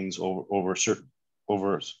campaigns over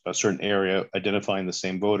a certain area, identifying the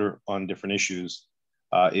same voter on different issues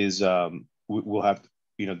we'll have,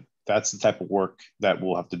 that's the type of work that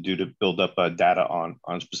we'll have to do to build up data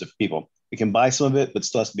on specific people. We can buy some of it, but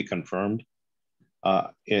still has to be confirmed.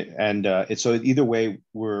 So either way,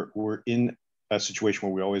 we're in a situation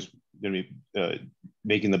where we're always going to be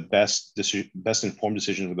making the best informed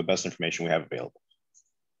decisions with the best information we have available.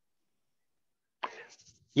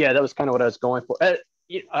 Yeah, that was kind of what I was going for.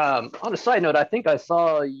 On a side note, I think I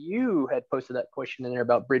saw you had posted that question in there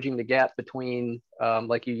about bridging the gap between,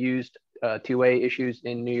 like you used 2A issues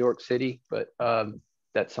in New York City, but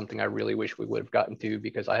that's something I really wish we would have gotten to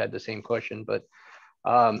because I had the same question. But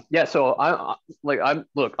yeah, so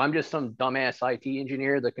I'm just some dumbass IT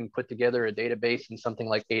engineer that can put together a database in something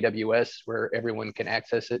like AWS where everyone can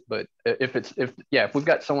access it. But if we've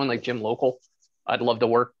got someone like Jim Local, I'd love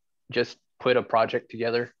to just put a project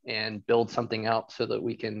together and build something out so that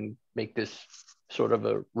we can make this sort of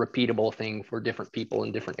a repeatable thing for different people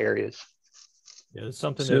in different areas. Yeah, it's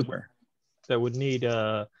something that would need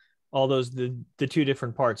all those the two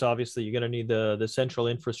different parts. Obviously, you're going to need the central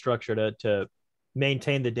infrastructure to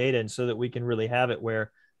maintain the data, and so that we can really have it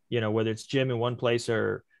where, whether it's Jim in one place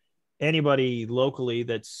or anybody locally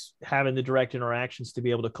that's having the direct interactions to be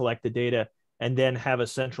able to collect the data and then have a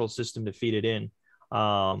central system to feed it in.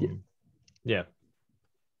 Yeah.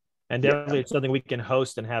 And definitely it's something we can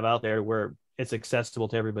host and have out there where it's accessible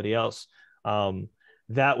to everybody else.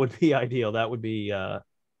 That would be ideal. That would be a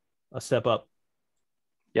step up.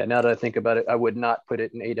 Yeah. Now that I think about it, I would not put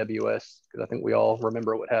it in AWS because I think we all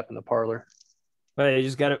remember what happened to Parler. But you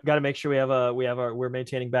just got to make sure we're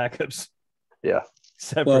maintaining backups. Yeah.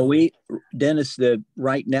 Separately. Well, Dennis,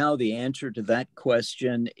 right now the answer to that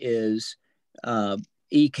question is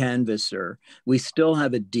eCanvasser. We still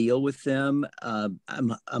have a deal with them.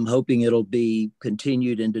 I'm hoping it'll be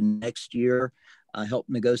continued into next year. I helped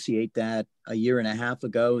negotiate that a year and a half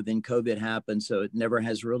ago. Then COVID happened, so it never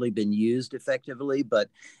has really been used effectively. But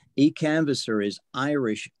eCanvasser is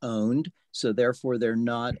Irish owned, so therefore they're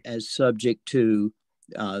not as subject to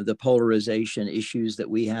the polarization issues that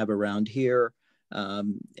we have around here.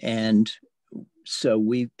 And so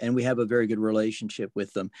we have a very good relationship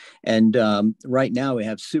with them. And right now we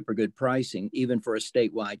have super good pricing, even for a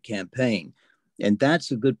statewide campaign. And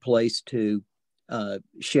that's a good place to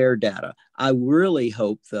share data. I really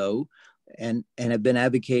hope, though, and have been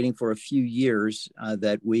advocating for a few years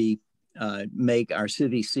that we make our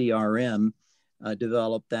city CRM,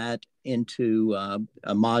 develop that into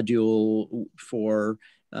a module for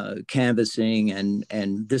canvassing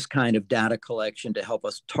and this kind of data collection to help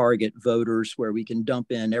us target voters, where we can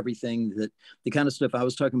dump in everything the kind of stuff I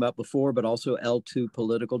was talking about before, but also L2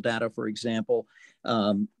 political data, for example.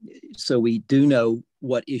 So we do know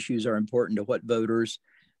what issues are important to what voters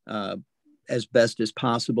as best as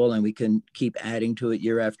possible, and we can keep adding to it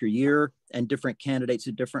year after year, and different candidates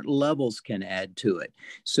at different levels can add to it.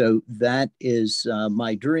 So that is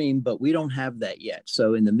my dream, but we don't have that yet.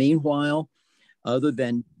 So in the meanwhile, other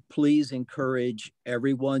than please encourage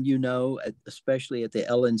everyone, especially at the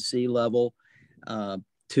LNC level,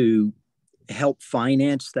 to help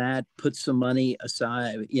finance that, put some money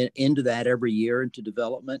aside into that every year into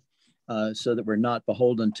development, so that we're not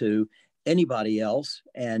beholden to anybody else.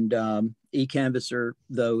 And eCanvasser,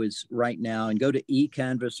 though, is right now, and go to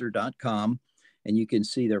ecanvasser.com and you can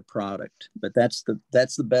see their product. But that's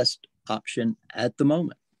the best option at the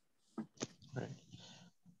moment. Right.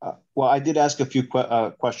 Well, I did ask a few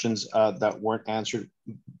questions that weren't answered,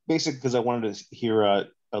 basically because I wanted to hear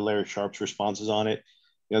Larry Sharpe's responses on it.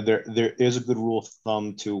 There is a good rule of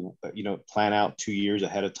thumb to plan out 2 years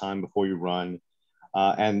ahead of time before you run,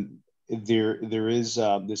 and there is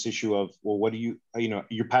this issue of, well, what do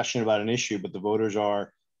you're passionate about an issue, but the voters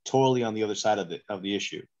are totally on the other side of the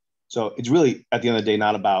issue. So it's really, at the end of the day,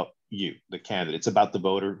 not about you, the candidate. It's about the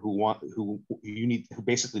voter who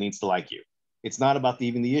basically needs to like you. It's not about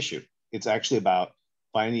even the issue. It's actually about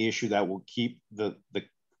finding the issue that will keep the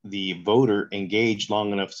voter engaged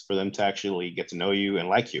long enough for them to actually get to know you and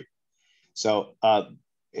like you. So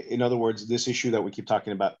in other words, this issue that we keep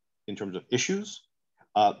talking about in terms of issues,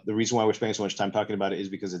 the reason why we're spending so much time talking about it is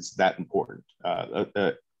because it's that important.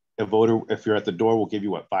 A voter, if you're at the door, will give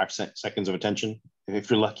you 5 seconds of attention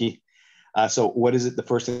if you're lucky. So what is it? The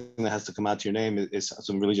first thing that has to come out to your name is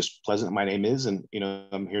something really just pleasant. My name is, and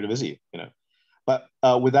I'm here to visit you. But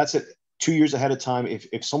with that said, 2 years ahead of time,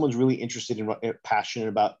 if someone's really interested in passionate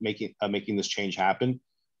about making this change happen,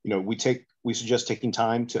 we suggest taking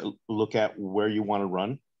time to look at where you want to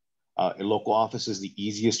run. A local office is the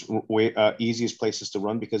easiest places to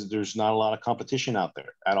run because there's not a lot of competition out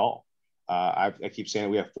there at all. I keep saying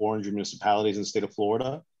we have 400 municipalities in the state of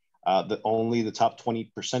Florida. Only the top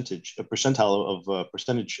 20 percentage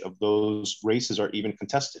of those races are even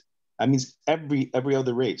contested. That means every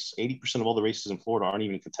other race, 80% of all the races in Florida aren't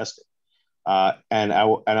even contested. And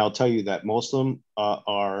I'll tell you that most of them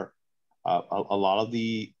are a lot of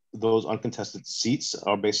those uncontested seats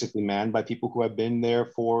are basically manned by people who have been there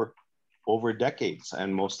for over decades,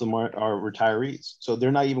 and most of them are retirees. So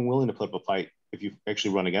they're not even willing to put up a fight if you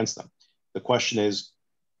actually run against them. The question is,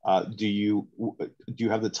 do you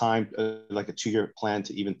have the time, like a 2-year plan,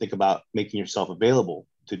 to even think about making yourself available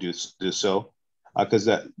to do so? Because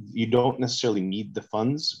you don't necessarily need the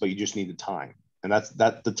funds, but you just need the time. And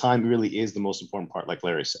the time really is the most important part, like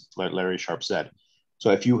Larry Sharpe said.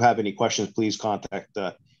 So if you have any questions, please contact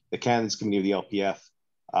the Candidates Committee of the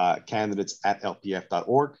LPF,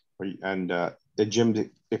 candidates@lpf.org. And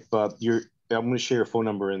Jim, if I'm going to share your phone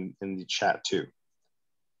number in the chat too.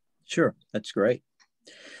 Sure, that's great.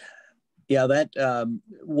 Yeah,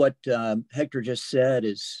 what Hector just said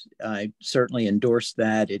is, I certainly endorse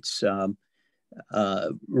that. It's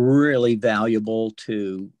really valuable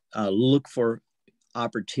to look for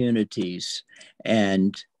opportunities,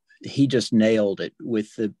 and he just nailed it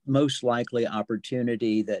with the most likely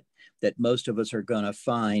opportunity that most of us are going to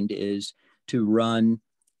find is to run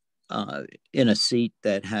in a seat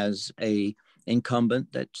that has a incumbent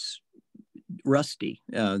that's rusty.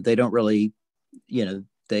 They don't really,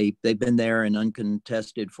 they've been there and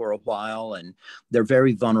uncontested for a while, and they're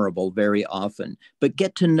very vulnerable very often. But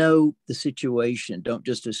get to know the situation. Don't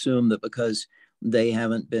just assume that because they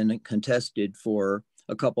haven't been contested for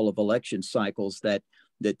a couple of election cycles that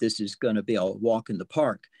this is going to be a walk in the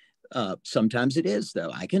park. Sometimes it is,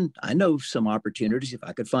 though. I know some opportunities. If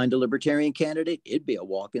I could find a Libertarian candidate, it'd be a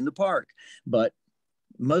walk in the park. But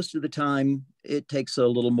most of the time, it takes a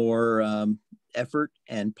little more effort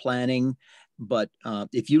and planning. But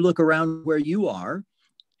if you look around where you are,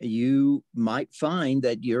 you might find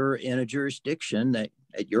that you're in a jurisdiction that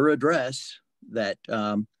at your address that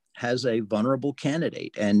has a vulnerable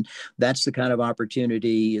candidate. And that's the kind of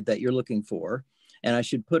opportunity that you're looking for. And I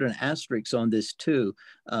should put an asterisk on this too.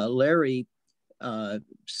 Larry,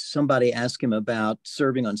 somebody asked him about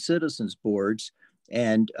serving on citizens boards,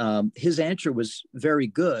 and his answer was very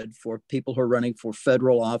good for people who are running for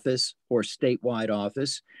federal office or statewide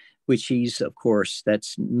office, which of course,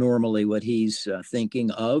 that's normally what he's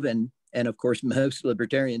thinking of. And of course, most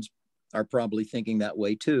Libertarians are probably thinking that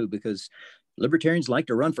way too, because Libertarians like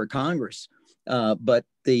to run for Congress. But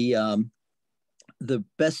the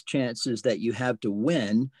best chances that you have to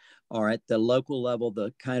win are at the local level,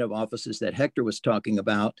 the kind of offices that Hector was talking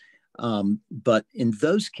about. But in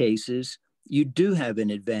those cases, you do have an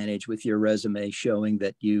advantage with your resume showing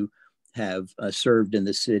that you have served in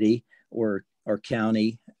the city or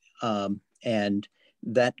county. And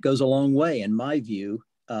that goes a long way, in my view,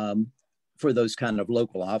 for those kind of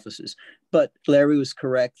local offices. But Larry was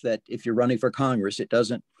correct that if you're running for Congress, it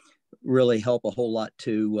doesn't really help a whole lot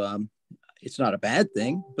to it's not a bad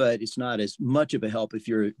thing, but it's not as much of a help if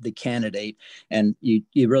you're the candidate, and you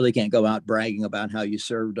really can't go out bragging about how you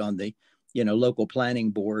served on the local planning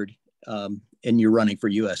board and you're running for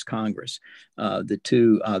U.S. Congress. The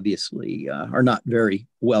two obviously are not very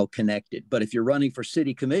well connected. But if you're running for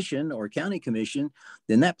city commission or county commission,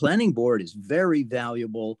 then that planning board is very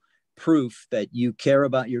valuable proof that you care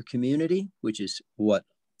about your community, which is what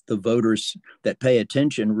the voters that pay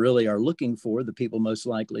attention really are looking for, the people most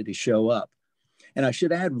likely to show up. And I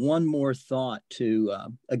should add one more thought to,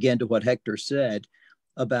 again, to what Hector said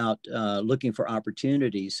about looking for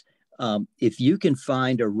opportunities. If you can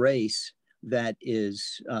find a race that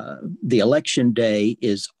is, the election day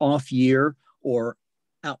is off year or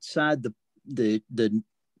outside the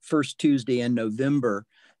first Tuesday in November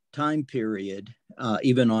time period,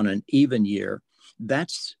 even on an even year,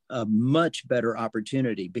 that's a much better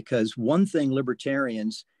opportunity, because one thing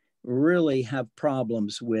Libertarians really have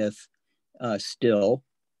problems with still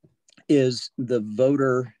is the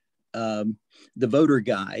voter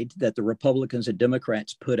guide that the Republicans and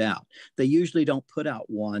Democrats put out. They usually don't put out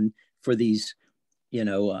one for these,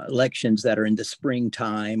 elections that are in the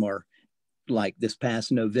springtime, or like this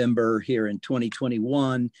past November here in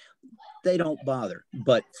 2021. They don't bother,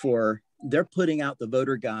 but they're putting out the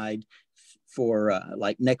voter guide for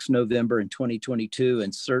like next November in 2022,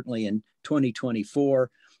 and certainly in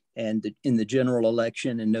 2024, and in the general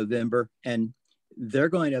election in November. And they're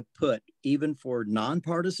going to put, even for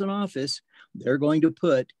nonpartisan office, they're going to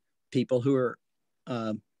put people who are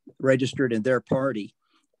registered in their party.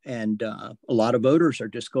 And a lot of voters are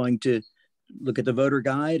just going to look at the voter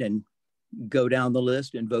guide and go down the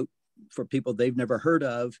list and vote for people they've never heard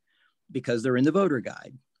of because they're in the voter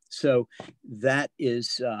guide. So that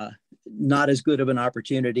is not as good of an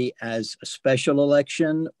opportunity as a special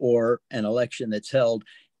election or an election that's held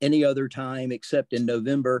any other time except in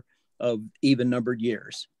November of even numbered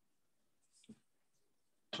years.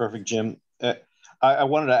 Perfect, Jim. I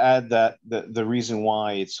wanted to add that the reason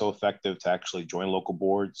why it's so effective to actually join local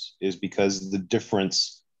boards is because the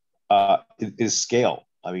difference is scale.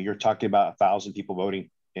 I mean, you're talking about 1,000 people voting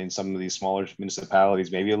in some of these smaller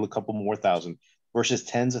municipalities, maybe a couple more thousand, versus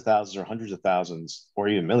tens of thousands or hundreds of thousands or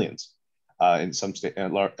even millions in some state,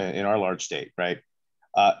 in our large state, right?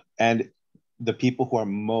 And the people who are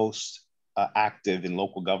most active in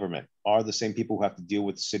local government are the same people who have to deal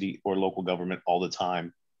with city or local government all the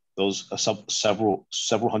time. Those several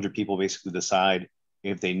hundred people basically decide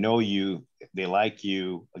if they know you, if they like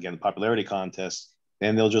you. Again, the popularity contest,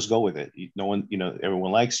 then they'll just go with it. No one,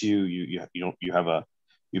 everyone likes you. You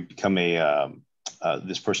become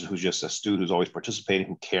this person who's just astute, who's always participating,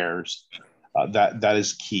 who cares. That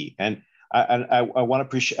is key. And I want to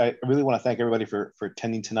appreciate. I really want to thank everybody for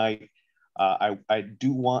attending tonight. I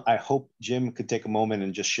hope Jim could take a moment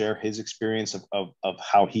and just share his experience of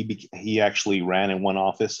how he actually ran and won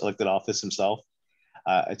elected office himself.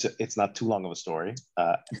 It's not too long of a story,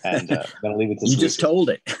 and I'm gonna leave it to you just told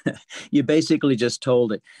it. You basically just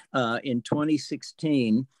told it. In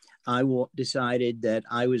 2016, I decided that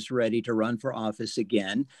I was ready to run for office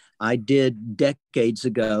again. I did decades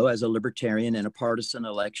ago as a Libertarian in a partisan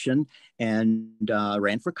election and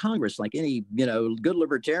ran for Congress. Like any, good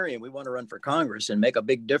Libertarian, we want to run for Congress and make a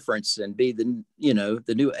big difference and be the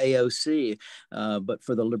new AOC, but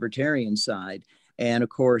for the Libertarian side. And of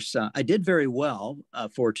course, I did very well,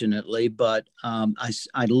 fortunately, but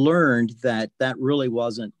I learned that really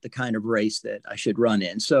wasn't the kind of race that I should run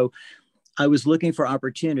in. So I was looking for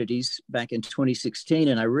opportunities back in 2016,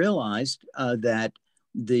 and I realized that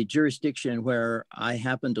the jurisdiction where I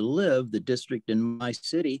happened to live, the district in my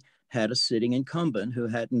city, had a sitting incumbent who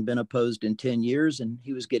hadn't been opposed in 10 years, and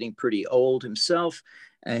he was getting pretty old himself.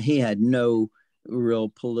 He had no real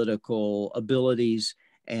political abilities,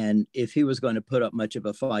 and if he was going to put up much of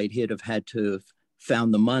a fight, he'd have had to have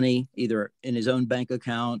found the money either in his own bank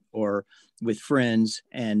account or with friends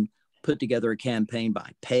and put together a campaign by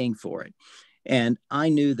paying for it. And I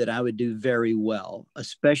knew that I would do very well,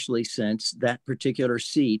 especially since that particular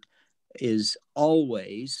seat is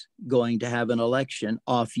always going to have an election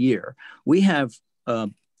off year. We have a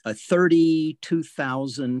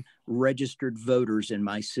 32,000 registered voters in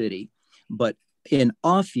my city, but in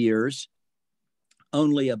off years,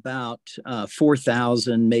 only about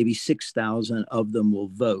 4,000, maybe 6,000 of them will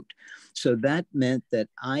vote. So that meant that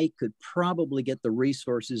I could probably get the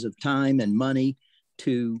resources of time and money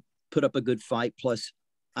to put up a good fight. Plus,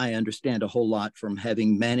 I understand a whole lot from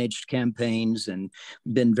having managed campaigns and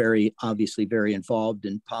been obviously very involved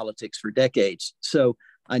in politics for decades. So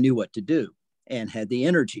I knew what to do and had the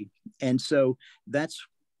energy. And so that's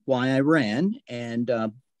why I ran. And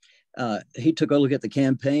he took a look at the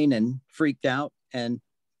campaign and freaked out. And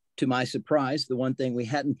to my surprise, the one thing we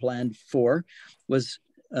hadn't planned for was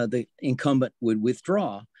the incumbent would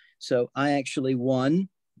withdraw. So I actually won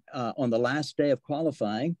on the last day of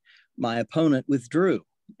qualifying. My opponent withdrew,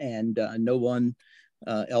 and no one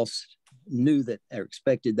else knew that or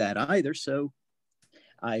expected that either. So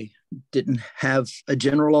I didn't have a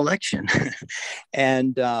general election.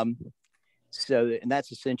 And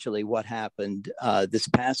that's essentially what happened this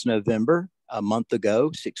past November. A month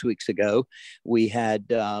ago, 6 weeks ago, we had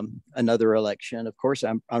another election. Of course,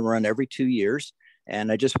 I'm run every 2 years,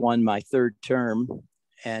 and I just won my third term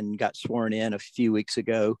and got sworn in a few weeks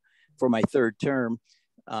ago for my third term.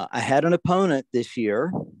 I had an opponent this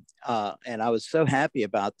year, and I was so happy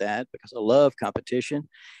about that because I love competition,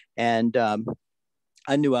 and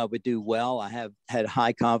I knew I would do well. I had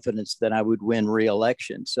high confidence that I would win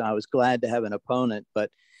re-election, so I was glad to have an opponent,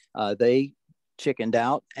 but they chickened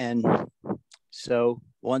out. And so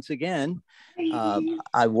once again,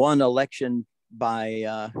 I won election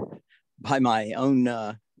by my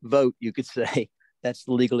own vote, you could say. That's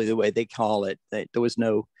legally the way they call it. There was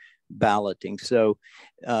no balloting. So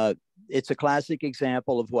it's a classic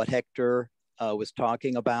example of what Hector was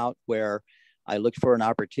talking about, where I looked for an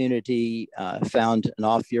opportunity, found an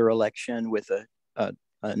off-year election with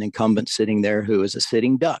an incumbent sitting there who was a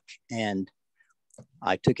sitting duck. And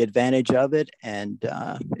I took advantage of it, and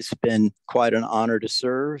it's been quite an honor to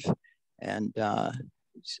serve. And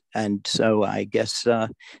so I guess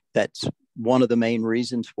that's one of the main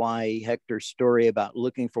reasons why Hector's story about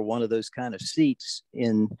looking for one of those kind of seats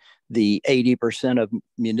in the 80% of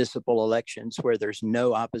municipal elections where there's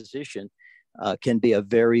no opposition can be a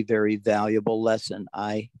very, very valuable lesson.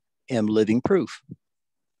 I am living proof.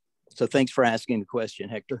 So thanks for asking the question,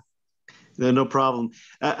 Hector. No problem.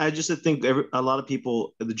 I just think a lot of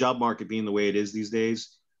people, the job market being the way it is these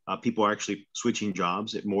days, people are actually switching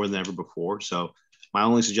jobs more than ever before. So my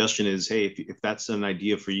only suggestion is, hey, if that's an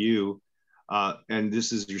idea for you, and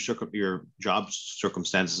this is your job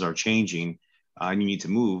circumstances are changing, and you need to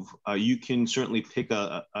move, you can certainly pick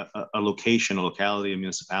a location, a locality, a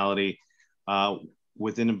municipality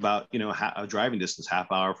within about a driving distance, half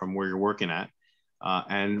hour from where you're working at,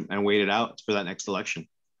 and wait it out for that next election.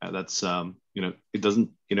 That's it doesn't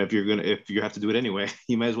if you have to do it anyway,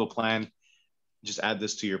 you might as well just add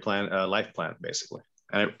this to your life plan basically.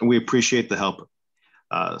 And we appreciate the help.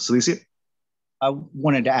 Celicia? I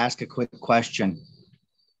wanted to ask a quick question.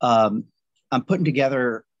 I'm putting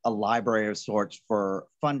together a library of sorts for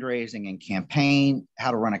fundraising and campaign, how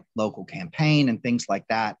to run a local campaign and things like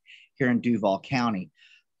that here in Duval County.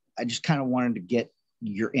 I just kind of wanted to get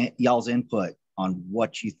y'all's input on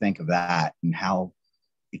what you think of that and how,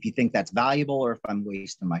 if you think that's valuable or if I'm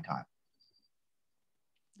wasting my time.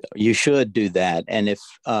 You should do that. And if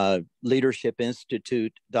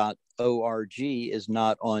leadershipinstitute.org is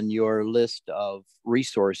not on your list of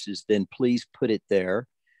resources, then please put it there.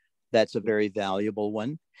 That's a very valuable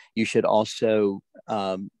one. You should also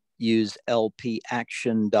use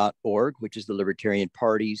lpaction.org, which is the Libertarian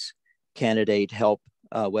Party's candidate help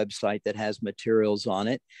website that has materials on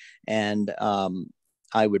it. And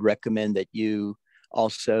I would recommend that you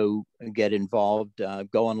also get involved,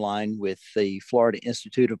 go online with the Florida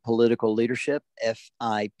Institute of Political Leadership,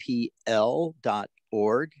 FIPL.org,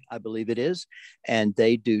 I believe it is. And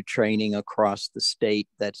they do training across the state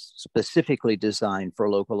that's specifically designed for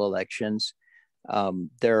local elections.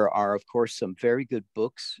 There are, of course, some very good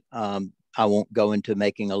books. I won't go into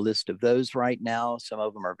making a list of those right now. Some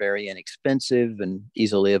of them are very inexpensive and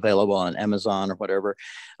easily available on Amazon or whatever.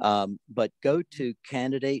 But if you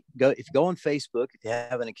go on Facebook, if you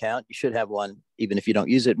have an account, you should have one, even if you don't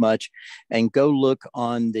use it much, and go look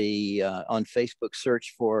on Facebook,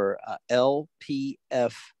 search for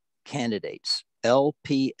LPF candidates.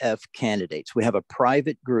 LPF candidates. We have a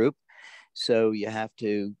private group, so you have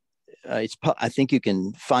to. I think you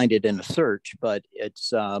can find it in a search, but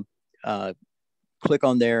it's. Click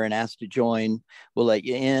on there and ask to join. We'll let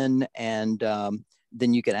you in, and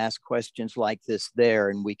then you can ask questions like this there,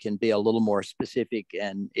 and we can be a little more specific,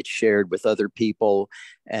 and it's shared with other people,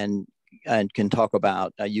 and can talk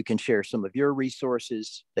about, you can share some of your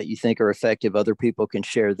resources that you think are effective. Other people can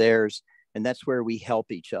share theirs, and that's where we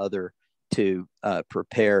help each other to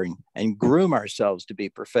prepare and groom ourselves to be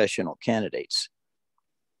professional candidates.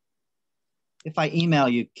 If I email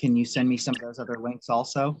you, can you send me some of those other links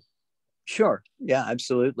also? Sure. Yeah,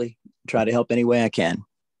 absolutely. Try to help any way I can.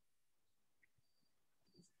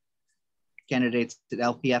 Candidates at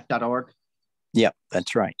lpf.org. Yep,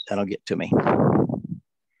 that's right. That'll get to me.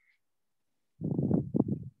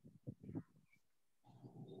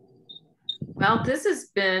 Well, this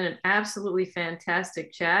has been an absolutely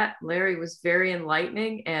fantastic chat. Larry was very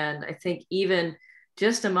enlightening. And I think even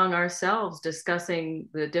just among ourselves discussing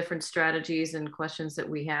the different strategies and questions that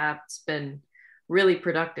we have, it's been really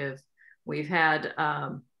productive. We've had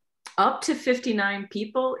up to 59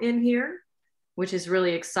 people in here, which is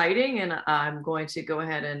really exciting. And I'm going to go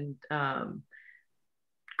ahead and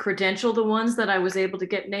credential the ones that I was able to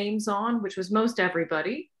get names on, which was most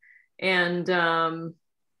everybody. And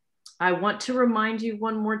I want to remind you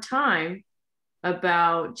one more time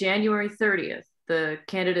about January 30th. The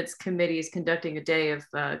Candidates Committee is conducting a day of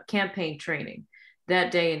campaign training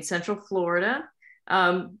that day in Central Florida.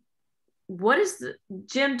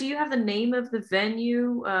 Jim, do you have the name of the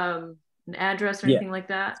venue, an address or anything like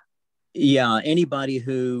that? Yeah, anybody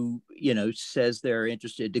who, says they're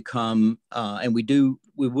interested to come, and we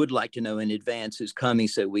would like to know in advance who's coming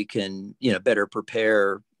so we can, better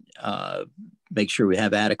prepare, make sure we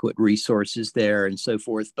have adequate resources there and so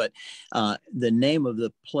forth. But the name of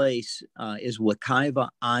the place is Wekiva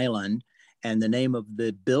Island, and the name of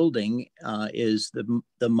the building is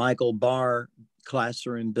the Michael Barr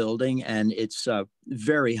classroom building, and it's a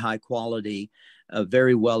very high quality, a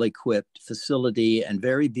very well equipped facility, and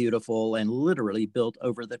very beautiful, and literally built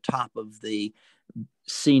over the top of the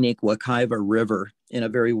scenic Wekiva River in a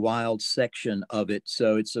very wild section of it.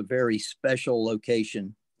 So it's a very special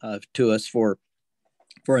location to us for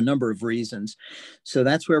for a number of reasons. So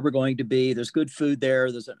that's where we're going to be. There's good food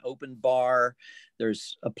there. There's an open bar.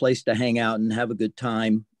 There's a place to hang out and have a good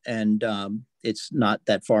time. And it's not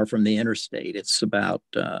that far from the interstate. It's about,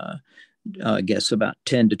 I guess, about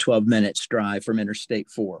 10 to 12 minutes drive from Interstate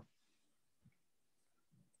 4.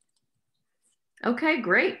 Okay,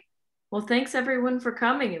 great. Well, thanks everyone for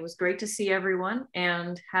coming. It was great to see everyone,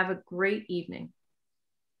 and have a great evening.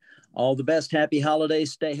 All the best. Happy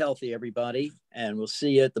holidays. Stay healthy, everybody. And we'll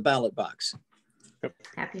see you at the ballot box. Yep.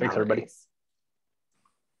 Happy Thanks, holidays. everybody.